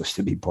actually supposed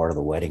to be part of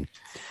the wedding.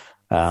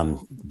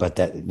 But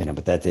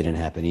that didn't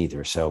happen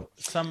either. So,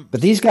 but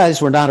these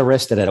guys were not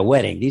arrested at a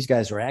wedding. These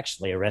guys were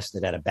actually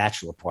arrested at a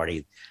bachelor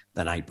party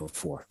the night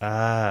before.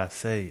 I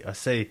see.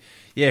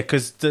 Yeah,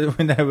 because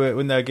when they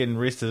were getting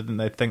arrested, didn't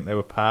they think it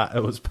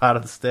was part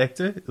of the stag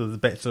too? It was the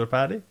bachelor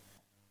party.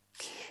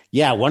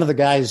 Yeah, one of the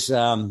guys,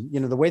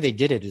 the way they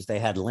did it is they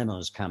had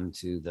limos come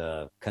to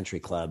the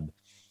country club.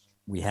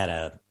 We had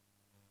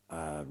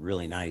a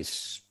really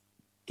nice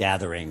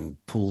gathering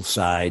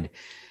poolside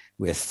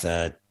with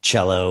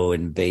cello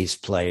and bass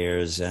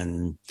players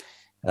and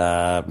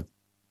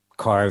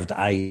carved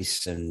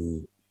ice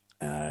and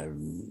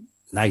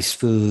nice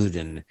food,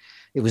 and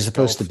it was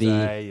supposed to be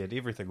you had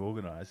everything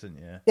organized, didn't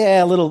you?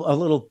 Yeah, a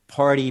little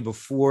party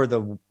before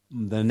the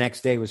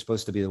next day was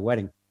supposed to be the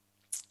wedding.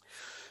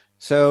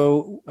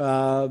 So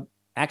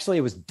actually,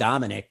 it was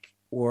Dominic,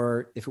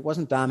 or if it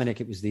wasn't Dominic,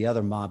 it was the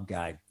other mob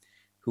guy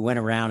who went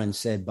around and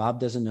said, Bob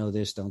doesn't know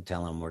this. Don't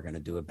tell him we're going to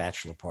do a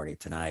bachelor party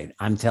tonight.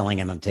 I'm telling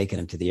him I'm taking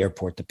him to the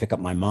airport to pick up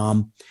my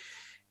mom.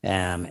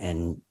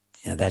 And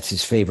that's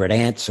his favorite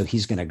aunt. So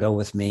he's going to go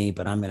with me,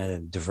 but I'm going to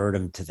divert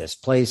him to this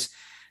place.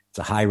 It's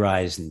a high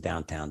rise in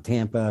downtown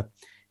Tampa,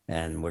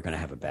 and we're going to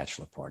have a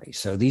bachelor party.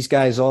 So these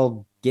guys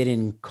all get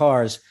in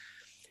cars.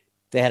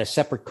 They had a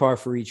separate car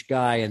for each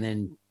guy, and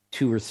then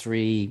 2 or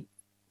 3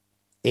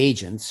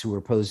 agents who were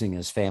posing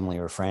as family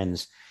or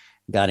friends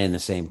got in the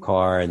same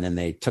car, and then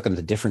they took them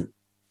to different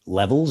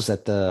levels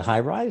at the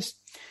high rise.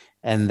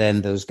 And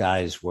then those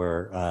guys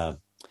were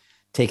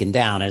taken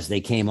down as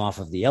they came off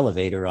of the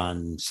elevator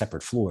on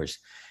separate floors.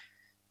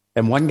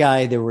 And one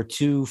guy, there were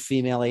 2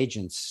 female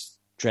agents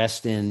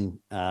dressed in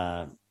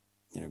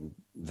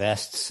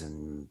vests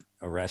and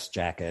arrest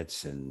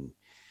jackets and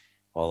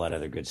all that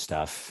other good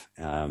stuff,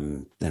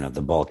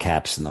 the ball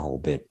caps and the whole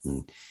bit.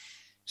 And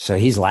so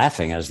he's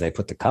laughing as they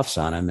put the cuffs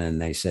on him, and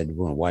they said,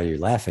 well, why are you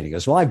laughing? He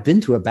goes, well, I've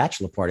been to a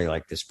bachelor party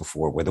like this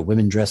before where the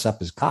women dress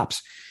up as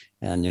cops.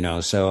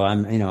 And, so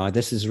I'm,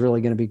 this is really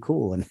going to be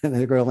cool. And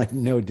the girl like,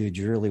 no, dude,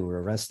 you really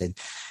were arrested.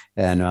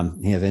 And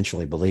he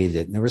eventually believed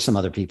it. And there were some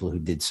other people who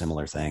did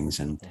similar things.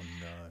 And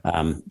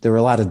there were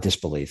a lot of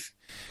disbelief.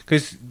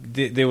 Because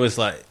there was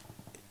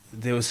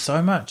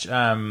so much,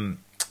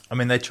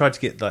 they tried to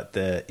get like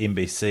the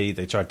NBC,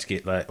 they tried to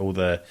get like all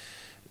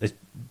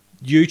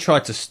you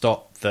tried to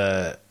stop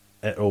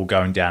it all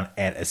going down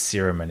at a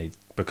ceremony,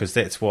 because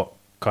that's what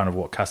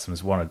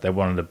customers wanted. They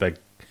wanted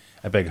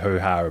a big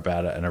hoo-ha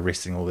about it and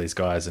arresting all these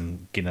guys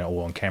and getting it all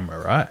on camera,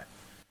 right?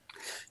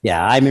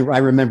 Yeah, I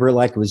remember it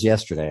like it was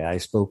yesterday. I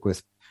spoke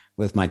with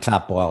my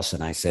top boss,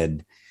 and I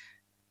said,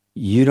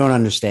 you don't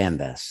understand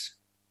this.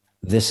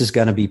 This is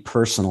going to be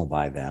personal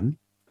by them.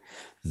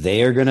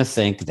 They are going to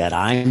think that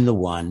I'm the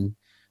one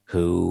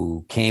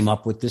who came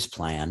up with this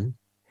plan,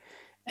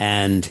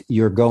 and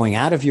you're going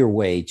out of your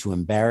way to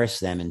embarrass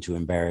them and to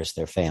embarrass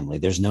their family.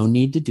 There's no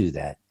need to do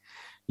that.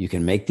 You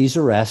can make these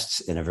arrests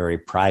in a very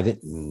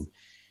private and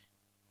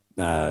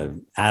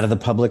out of the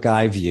public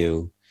eye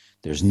view.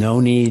 There's no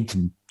need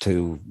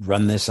to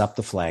run this up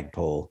the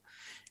flagpole.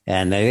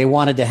 And they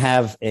wanted to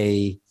have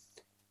a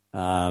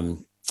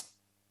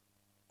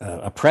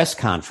press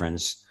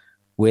conference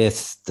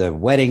with the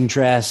wedding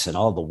dress and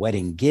all the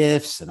wedding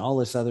gifts and all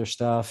this other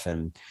stuff.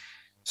 And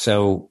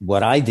so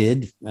what I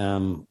did,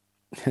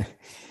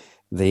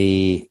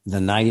 the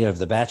night of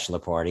the bachelor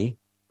party,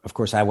 of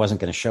course, I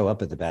wasn't going to show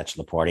up at the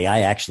bachelor party.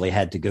 I actually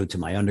had to go to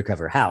my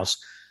undercover house.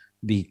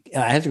 I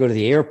had to go to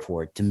the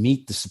airport to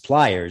meet the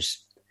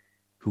suppliers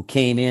who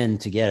came in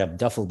to get a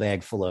duffel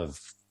bag full of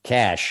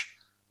cash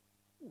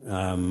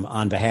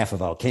on behalf of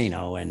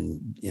Volcano.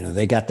 And,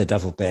 they got the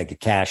duffel bag of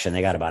cash, and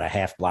they got about a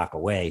half block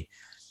away,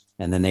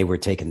 and then they were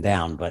taken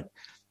down. But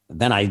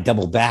then I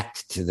doubled back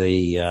to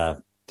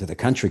the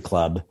country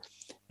club,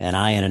 and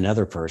I and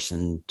another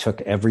person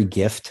took every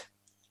gift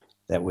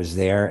that was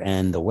there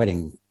and the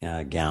wedding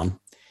gown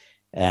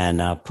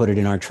and put it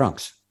in our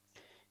trunks.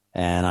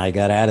 And I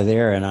got out of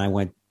there, and I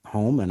went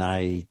home, and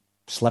I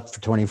slept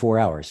for 24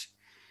 hours.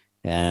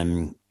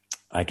 And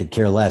I could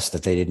care less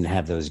that they didn't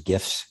have those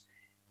gifts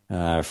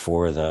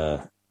for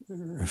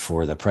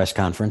the press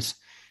conference.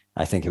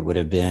 I think it would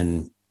have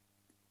been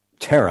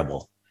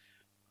terrible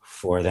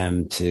for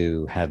them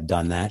to have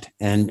done that.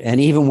 And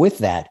even with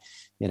that,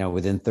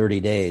 within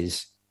 30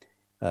 days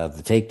of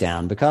the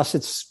takedown, because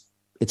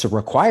it's a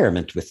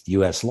requirement with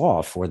U.S.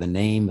 law for the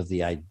name of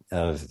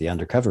the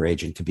undercover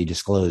agent to be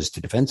disclosed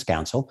to defense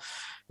counsel.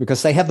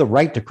 because they have the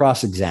right to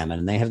cross-examine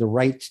and they have the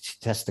right to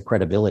test the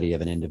credibility of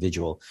an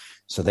individual.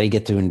 So they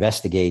get to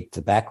investigate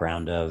the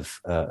background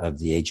of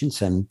the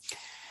agents. And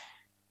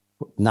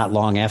not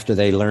long after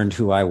they learned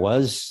who I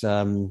was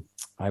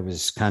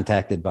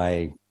contacted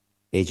by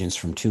agents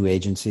from 2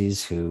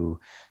 agencies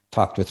who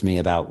talked with me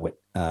about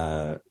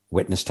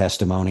witness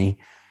testimony,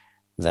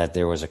 that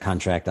there was a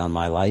contract on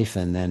my life.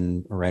 And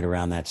then right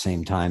around that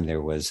same time,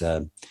 there was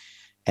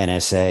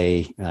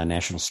NSA,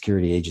 National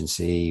Security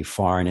Agency,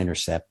 Foreign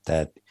Intercept,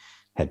 that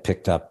had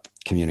picked up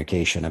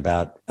communication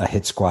about a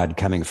hit squad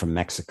coming from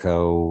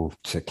Mexico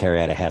to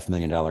carry out a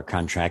 $500,000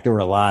 contract. There were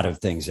a lot of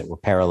things that were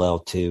parallel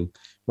to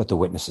what the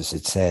witnesses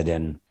had said.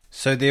 And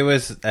so there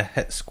was a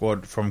hit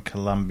squad from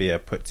Colombia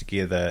put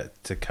together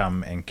to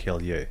come and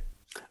kill you?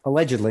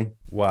 Allegedly.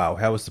 Wow.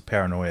 How was the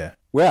paranoia?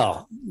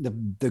 Well,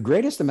 the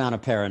greatest amount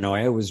of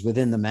paranoia was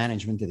within the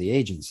management of the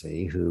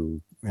agency,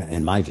 who,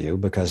 in my view,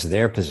 because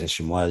their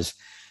position was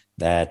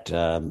that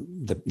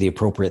the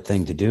appropriate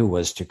thing to do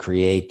was to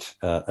create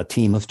a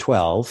team of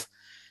 12,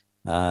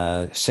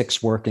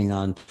 6 working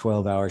on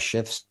 12-hour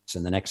shifts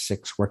and the next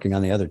 6 working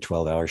on the other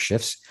 12-hour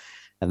shifts.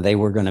 And they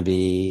were going to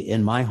be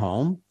in my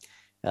home,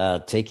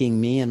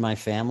 taking me and my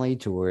family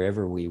to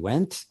wherever we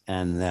went.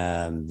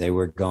 And they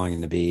were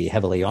going to be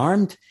heavily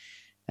armed.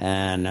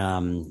 And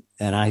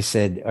I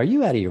said, "Are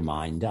you out of your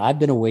mind? I've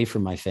been away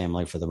from my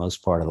family for the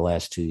most part of the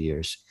last 2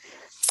 years.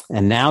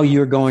 And now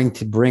you're going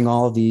to bring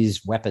all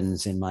these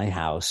weapons in my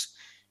house,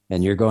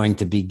 and you're going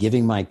to be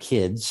giving my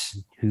kids,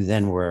 who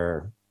then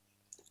were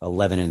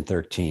 11 and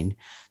 13,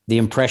 the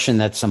impression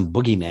that some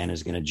boogeyman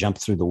is going to jump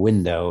through the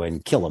window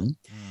and kill them.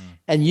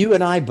 And you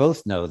and I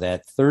both know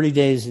that 30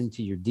 days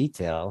into your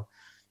detail,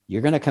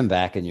 you're going to come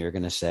back and you're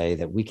going to say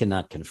that we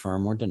cannot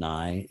confirm or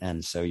deny.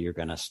 And so you're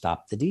going to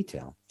stop the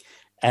detail.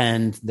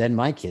 And then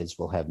my kids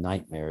will have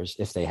nightmares,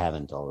 if they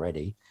haven't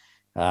already,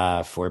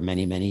 for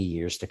many, many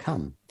years to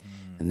come."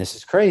 And this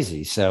is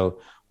crazy. So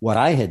what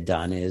I had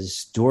done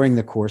is, during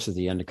the course of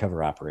the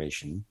undercover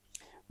operation,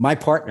 my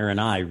partner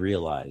and I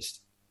realized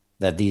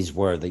that these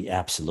were the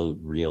absolute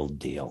real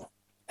deal,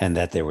 and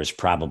that there was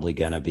probably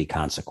going to be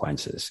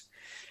consequences,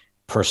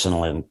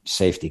 personal and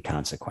safety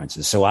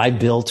consequences. So I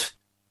built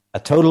a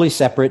totally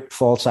separate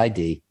false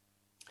ID,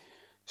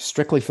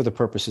 strictly for the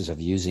purposes of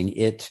using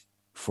it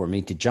for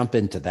me to jump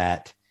into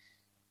that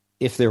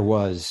if there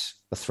was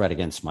a threat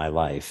against my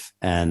life.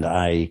 And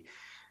I,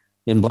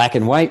 in black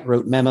and white,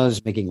 wrote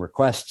memos making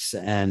requests,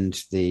 and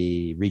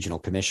the regional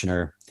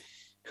commissioner,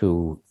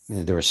 who,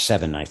 there were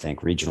 7, I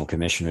think, regional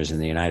commissioners in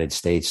the United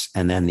States,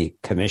 and then the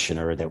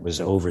commissioner that was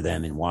over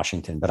them in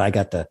Washington. But I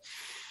got the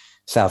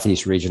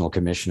Southeast Regional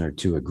Commissioner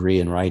to agree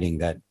in writing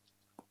that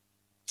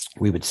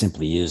we would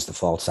simply use the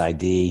false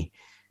ID.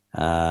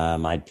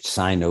 I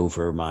signed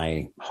over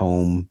my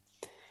home,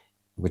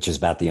 which is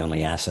about the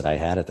only asset I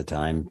had at the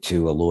time,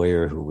 to a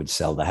lawyer who would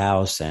sell the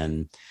house,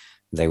 and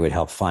they would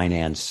help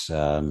finance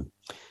a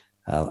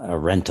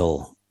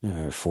rental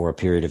for a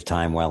period of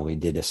time while we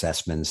did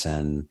assessments.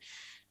 And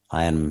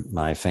I and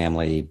my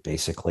family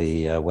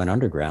basically went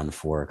underground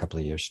for a couple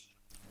of years.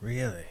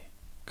 Really?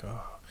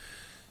 God.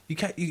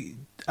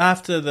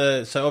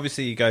 So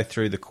obviously you go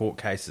through the court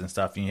cases and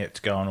stuff, and you have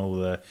to go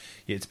on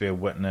you have to be a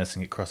witness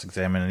and get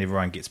cross-examined, and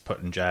everyone gets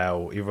put in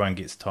jail, everyone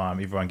gets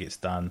time, everyone gets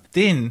done.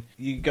 Then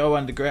you go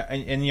underground,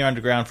 and you're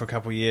underground for a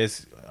couple of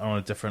years on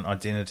a different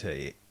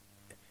identity.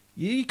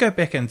 You go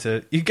back into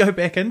it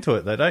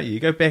though, don't you? You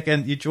go back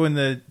and you join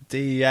the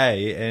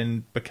DEA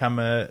and become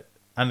a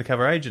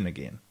undercover agent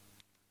again.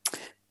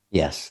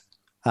 Yes.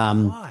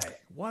 Why?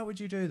 Why would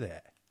you do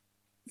that?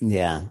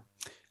 Yeah.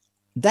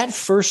 That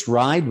first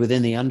ride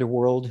within the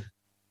underworld,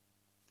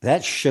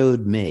 that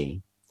showed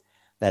me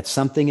that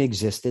something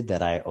existed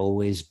that I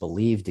always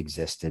believed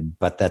existed,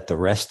 but that the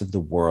rest of the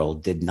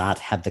world did not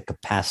have the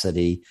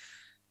capacity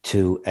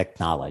to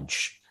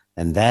acknowledge.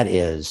 And that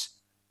is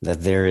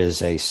that there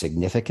is a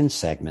significant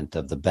segment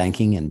of the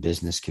banking and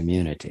business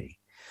community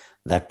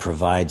that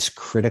provides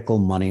critical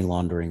money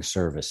laundering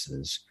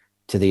services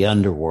to the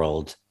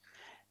underworld.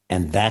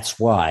 And that's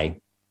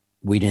why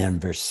we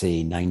never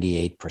see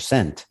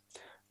 98%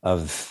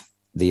 of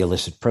the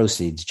illicit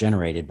proceeds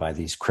generated by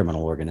these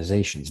criminal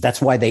organizations. That's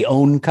why they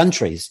own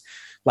countries.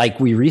 Like,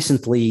 we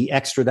recently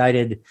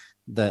extradited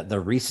the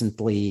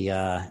recently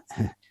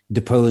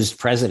deposed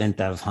president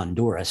of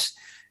Honduras,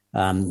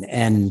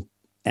 and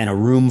a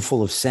room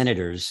full of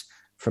senators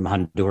from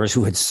Honduras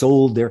who had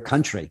sold their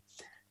country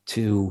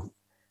to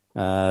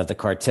the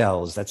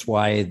cartels. That's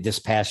why this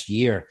past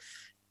year,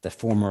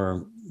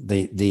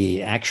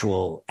 the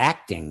actual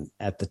acting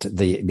at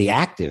the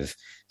active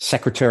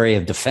Secretary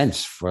of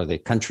Defense for the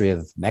country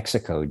of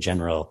Mexico,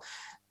 General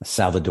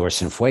Salvador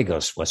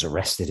Cienfuegos, was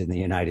arrested in the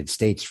United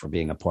States for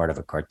being a part of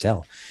a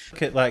cartel.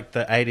 Look at like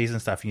the 80s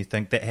and stuff, and you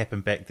think that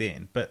happened back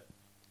then. But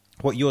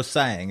what you're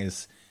saying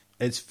is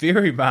it's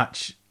very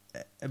much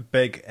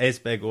as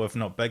big, or if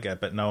not bigger,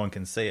 but no one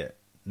can see it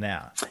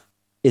now.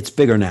 It's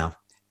bigger now.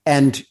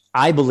 And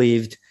I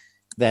believed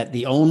that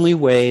the only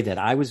way that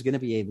I was going to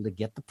be able to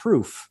get the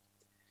proof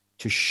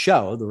to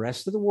show the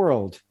rest of the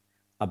world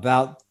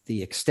about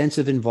the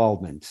extensive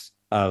involvement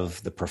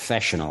of the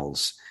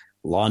professionals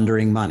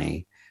laundering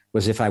money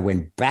was if I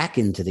went back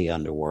into the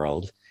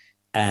underworld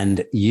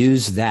and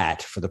used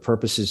that for the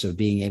purposes of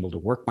being able to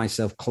work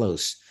myself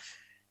close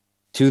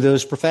to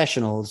those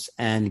professionals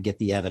and get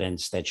the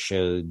evidence that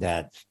showed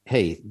that,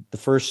 hey, the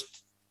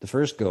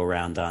first go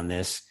around on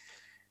this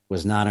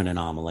was not an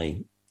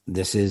anomaly.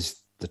 This is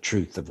the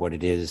truth of what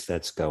it is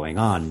that's going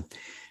on.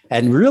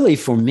 And really,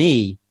 for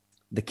me,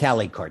 the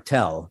Cali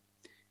cartel,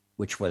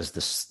 which was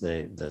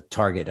the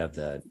target of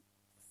the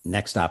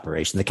next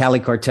operation, the Cali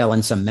cartel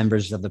and some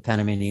members of the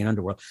Panamanian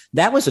underworld,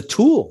 that was a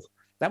tool.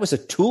 That was a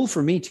tool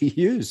for me to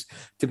use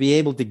to be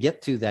able to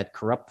get to that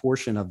corrupt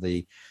portion of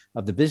the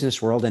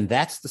business world. And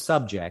that's the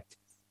subject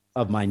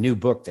of my new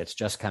book that's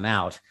just come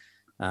out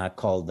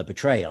called The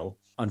Betrayal.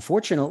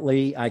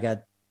 Unfortunately, I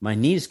got my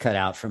knees cut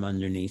out from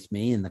underneath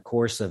me in the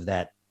course of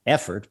that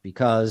effort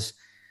because,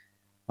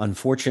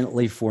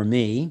 unfortunately for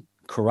me,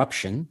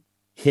 corruption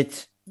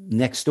hit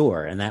next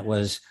door. And that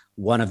was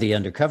one of the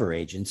undercover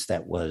agents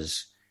that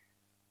was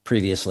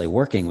previously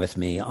working with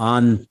me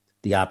on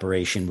the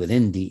operation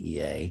within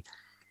DEA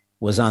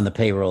was on the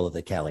payroll of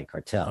the Cali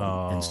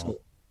cartel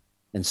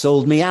and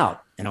sold me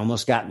out and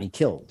almost got me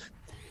killed.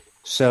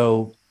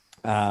 So,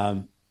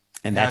 and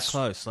that's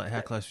close. Like,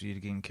 how close were you to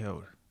getting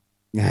killed?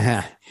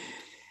 You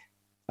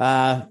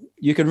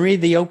can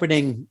read the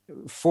opening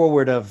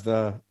forward of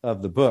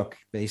the book.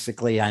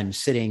 Basically, I'm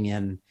sitting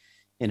in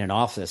an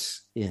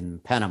office in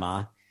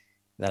Panama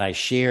that I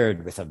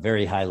shared with a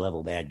very high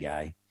level bad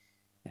guy,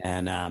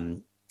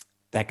 and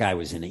that guy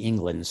was in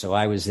England, so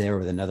I was there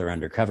with another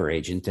undercover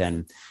agent,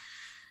 and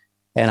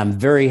I'm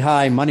very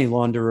high money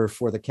launderer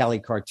for the Cali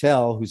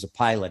cartel, who's a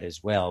pilot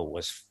as well,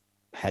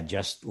 had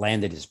just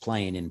landed his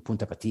plane in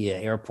Punta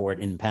Patilla Airport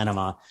in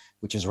Panama,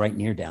 which is right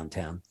near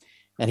downtown.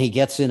 And he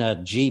gets in a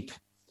Jeep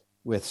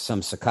with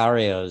some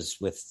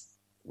Sicarios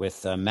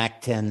with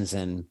Mac 10s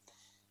and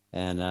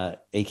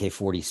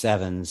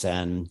AK-47s.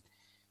 And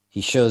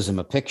he shows him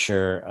a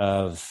picture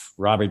of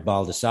Robert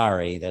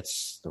Baldassari.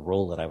 That's the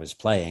role that I was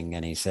playing.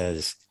 And he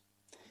says,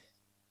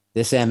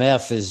 this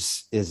MF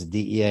is a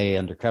DEA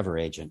undercover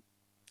agent.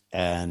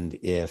 And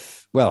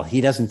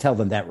he doesn't tell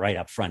them that right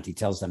up front. He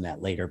tells them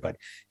that later, but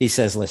he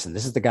says, listen,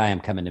 this is the guy I'm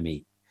coming to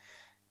meet.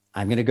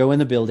 I'm going to go in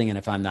the building. And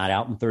if I'm not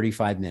out in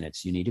 35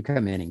 minutes, you need to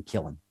come in and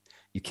kill him.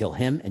 You kill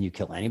him and you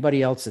kill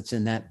anybody else that's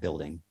in that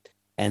building.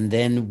 And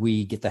then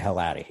we get the hell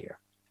out of here.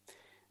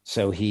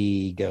 So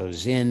he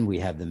goes in, we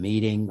have the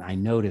meeting. I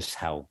notice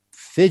how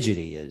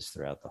fidgety he is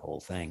throughout the whole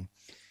thing.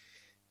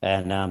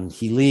 And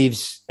he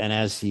leaves. And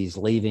as he's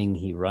leaving,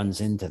 he runs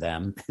into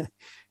them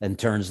and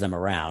turns them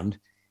around.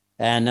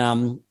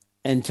 And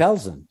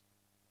tells them,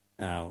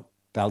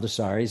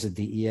 Baldassari is a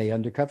DEA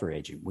undercover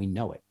agent. We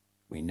know it.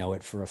 We know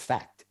it for a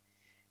fact.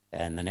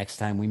 And the next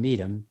time we meet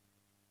him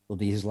will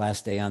be his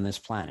last day on this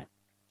planet.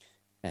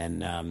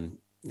 And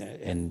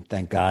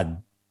thank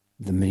God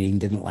the meeting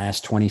didn't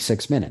last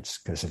 26 minutes,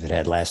 because if it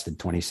had lasted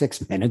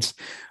 26 minutes,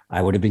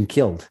 I would have been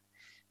killed.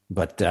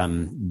 But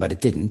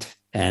it didn't.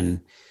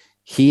 And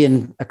he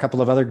and a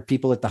couple of other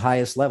people at the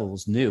highest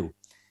levels knew.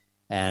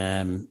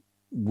 And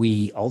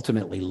we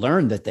ultimately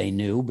learned that they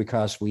knew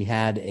because we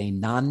had a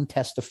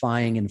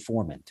non-testifying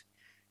informant.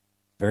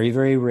 Very,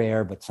 very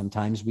rare, but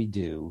sometimes we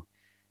do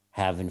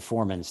have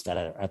informants that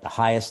are at the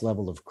highest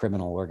level of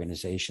criminal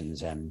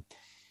organizations. And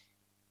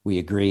we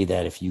agree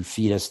that if you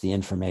feed us the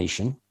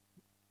information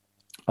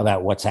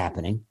about what's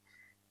happening,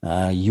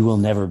 you will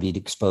never be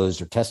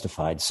exposed or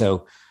testified.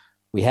 So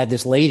we had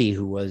this lady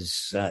who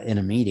was in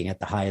a meeting at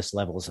the highest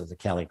levels of the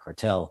Cali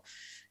cartel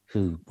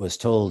who was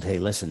told, hey,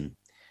 listen,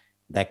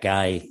 that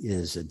guy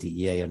is a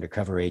DEA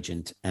undercover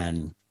agent,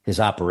 and his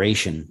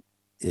operation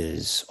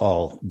is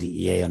all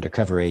DEA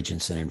undercover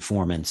agents and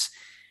informants.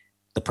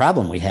 The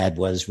problem we had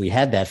was we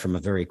had that from a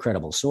very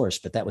credible source,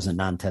 but that was a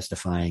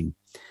non-testifying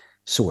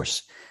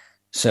source.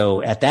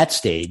 So at that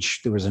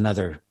stage, there was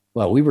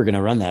we were going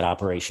to run that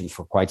operation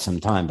for quite some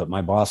time, but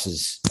my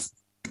bosses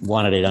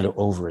wanted it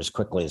over as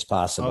quickly as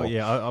possible. Oh,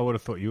 yeah. I would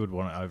have thought you would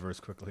want it over as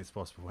quickly as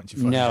possible once you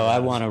find No, I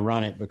want to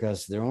run it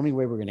because the only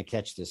way we're going to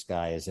catch this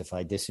guy is if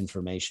I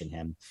disinformation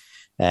him.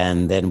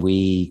 And then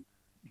we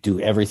do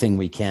everything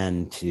we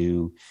can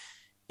to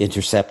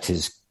intercept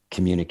his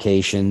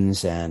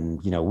communications.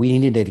 And, we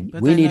needed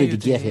to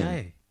get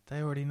him.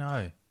 They already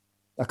know.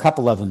 A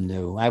couple of them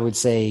knew. I would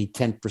say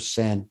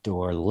 10%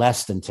 or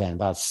less than 10,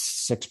 about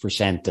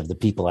 6% of the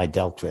people I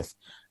dealt with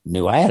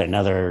knew. I had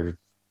another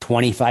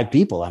 25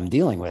 people I'm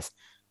dealing with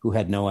who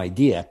had no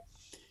idea.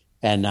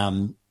 And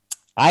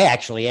I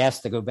actually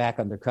asked to go back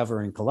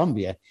undercover in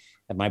Colombia.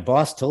 And my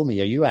boss told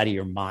me, are you out of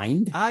your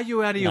mind? Are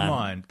you out of your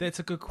mind? That's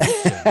a good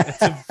question.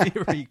 That's a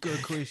very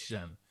good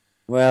question.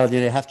 Well,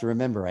 you have to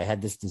remember, I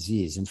had this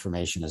disease.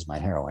 Information is my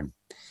heroin.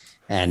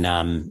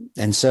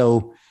 And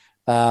so,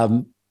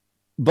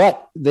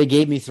 but they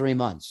gave me 3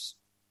 months.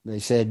 They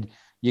said,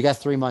 you got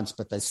 3 months,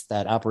 but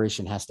that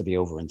operation has to be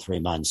over in 3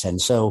 months.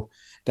 And so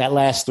that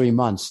last 3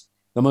 months,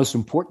 the most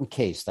important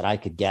case that I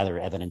could gather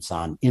evidence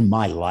on in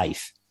my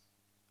life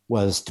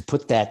was to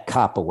put that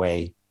cop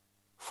away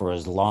for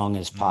as long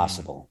as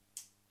possible.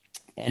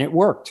 And it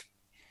worked.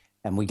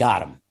 And we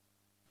got him.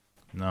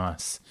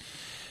 Nice.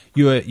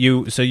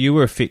 You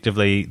were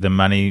effectively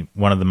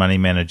one of the money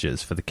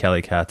managers for the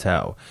Cali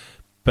cartel.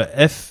 But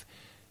if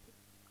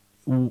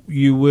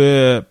you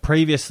were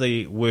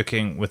previously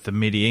working with the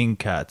Medellin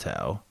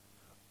cartel,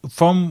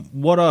 from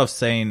what I've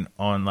seen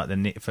on like the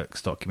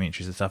Netflix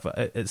documentaries and stuff,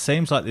 it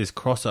seems like there's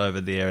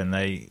crossover there, and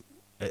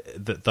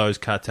that those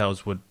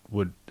cartels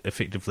would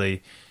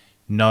effectively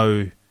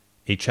know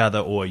each other,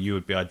 or you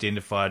would be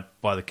identified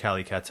by the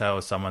Cali cartel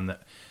as someone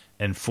that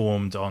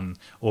informed on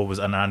or was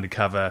an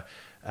undercover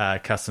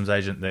customs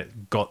agent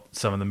that got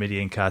some of the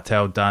Medellin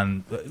cartel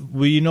done.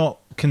 Were you not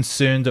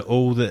concerned at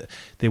all that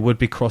there would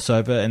be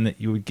crossover and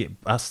that you would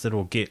get busted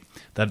or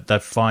that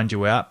they'd find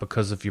you out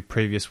because of your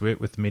previous work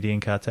with the Medellin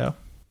cartel?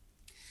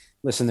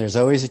 Listen, there's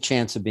always a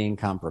chance of being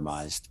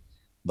compromised,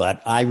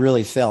 but I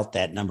really felt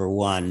that, number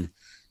one,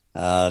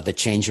 the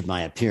change of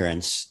my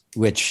appearance,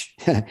 which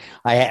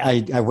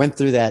I went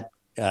through that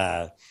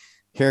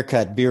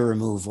haircut, beard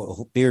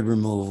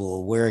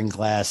removal, wearing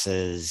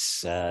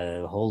glasses,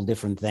 a whole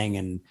different thing.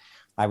 And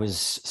I was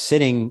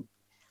sitting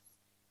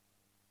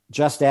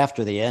just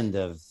after the end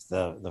of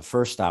the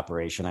first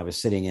operation. I was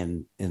sitting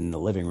in the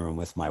living room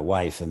with my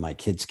wife, and my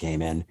kids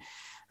came in.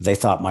 They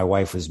thought my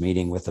wife was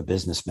meeting with a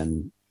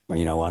businessman,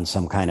 on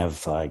some kind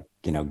of,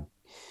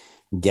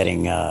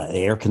 getting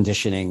air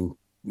conditioning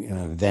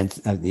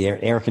vent, the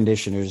air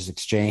conditioners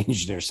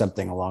exchanged or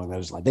something along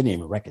those lines. They didn't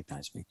even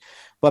recognize me.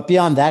 But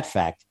beyond that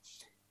fact,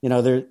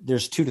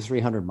 there's 200 to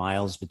 300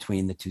 miles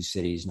between the two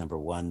cities, number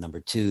one. Number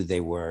two, they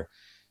were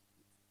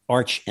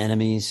arch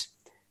enemies.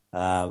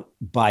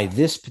 By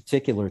this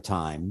particular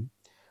time,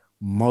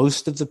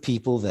 most of the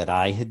people that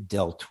I had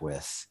dealt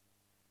with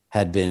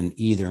had been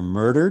either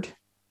murdered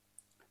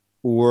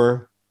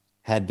or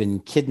had been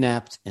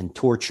kidnapped and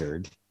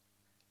tortured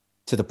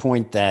to the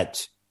point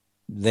that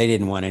they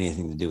didn't want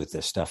anything to do with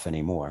this stuff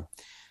anymore.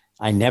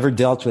 I never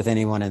dealt with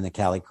anyone in the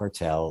Cali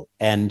cartel.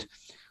 And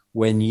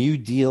when you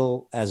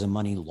deal as a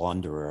money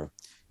launderer,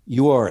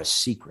 you are a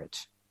secret,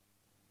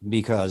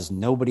 because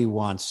nobody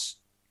wants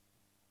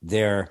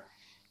their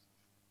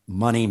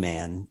money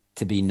man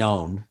to be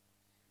known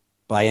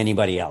by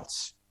anybody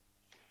else.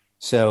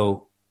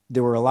 So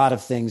there were a lot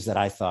of things that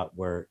I thought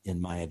were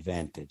in my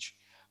advantage.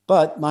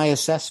 But my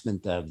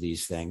assessment of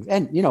these things,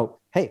 and,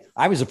 hey,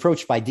 I was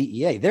approached by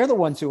DEA. They're the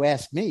ones who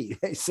asked me.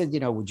 They said,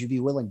 would you be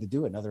willing to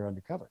do another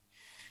undercover?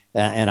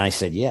 And I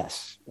said,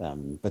 yes.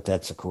 But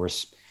that's, of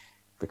course,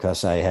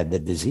 because I had the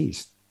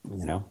disease.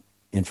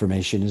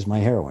 Information is my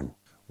heroin.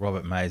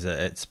 Robert Mazur,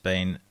 it's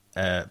been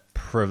a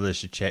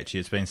privilege to chat to you.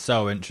 It's been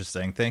so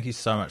interesting. Thank you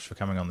so much for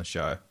coming on the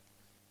show.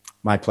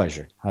 My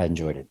pleasure. I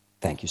enjoyed it.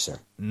 Thank you, sir.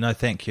 No,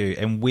 thank you.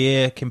 And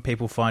where can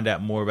people find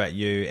out more about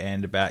you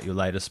and about your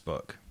latest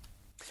book?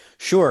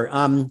 Sure.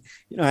 I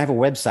have a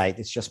website.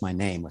 It's just my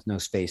name with no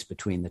space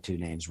between the two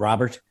names.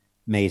 Robert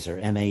Mazur,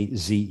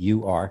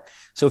 Mazur.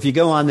 So if you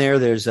go on there,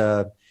 there's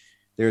a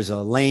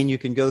lane you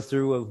can go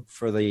through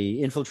for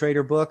the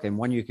Infiltrator book, and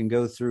one you can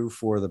go through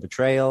for the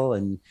Betrayal.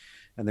 And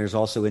there's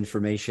also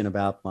information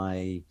about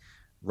my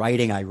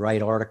writing. I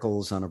write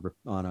articles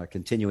on a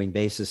continuing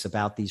basis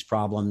about these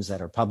problems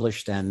that are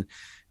published, and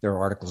there are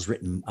articles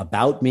written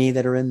about me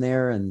that are in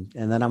there. And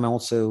then I'm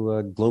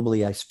also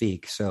globally I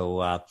speak.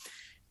 So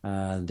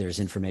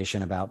there's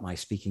information about my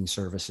speaking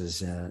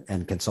services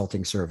and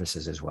consulting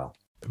services as well.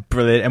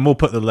 Brilliant. And we'll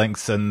put the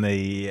links in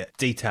the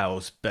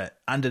details, but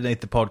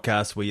underneath the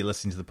podcast where you're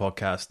listening to the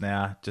podcast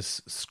now,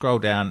 just scroll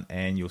down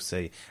and you'll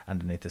see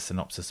underneath the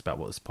synopsis about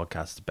what this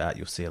podcast is about,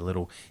 you'll see a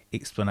little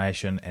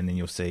explanation, and then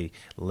you'll see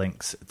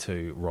links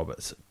to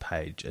Robert's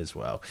page as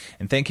well.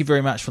 And thank you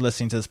very much for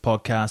listening to this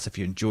podcast. If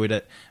you enjoyed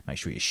it, make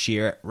sure you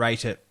share it,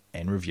 rate it,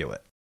 and review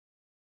it.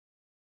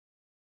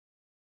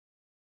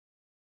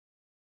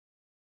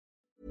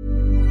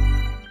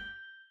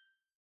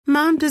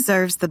 Mom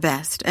deserves the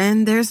best,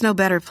 and there's no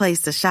better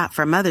place to shop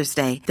for Mother's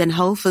Day than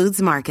Whole Foods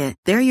Market.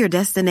 They're your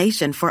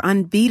destination for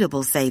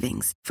unbeatable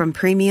savings, from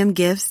premium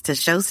gifts to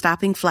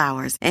show-stopping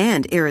flowers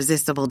and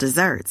irresistible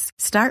desserts.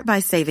 Start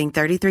by saving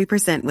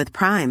 33% with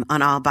Prime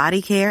on all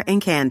body care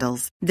and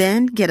candles.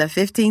 Then get a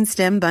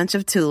 15-stem bunch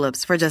of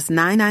tulips for just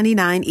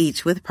 $9.99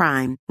 each with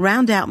Prime.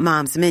 Round out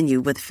Mom's menu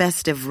with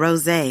festive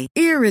rosé,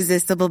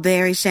 irresistible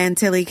berry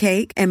chantilly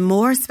cake, and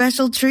more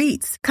special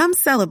treats. Come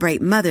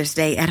celebrate Mother's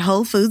Day at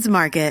Whole Foods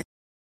Market.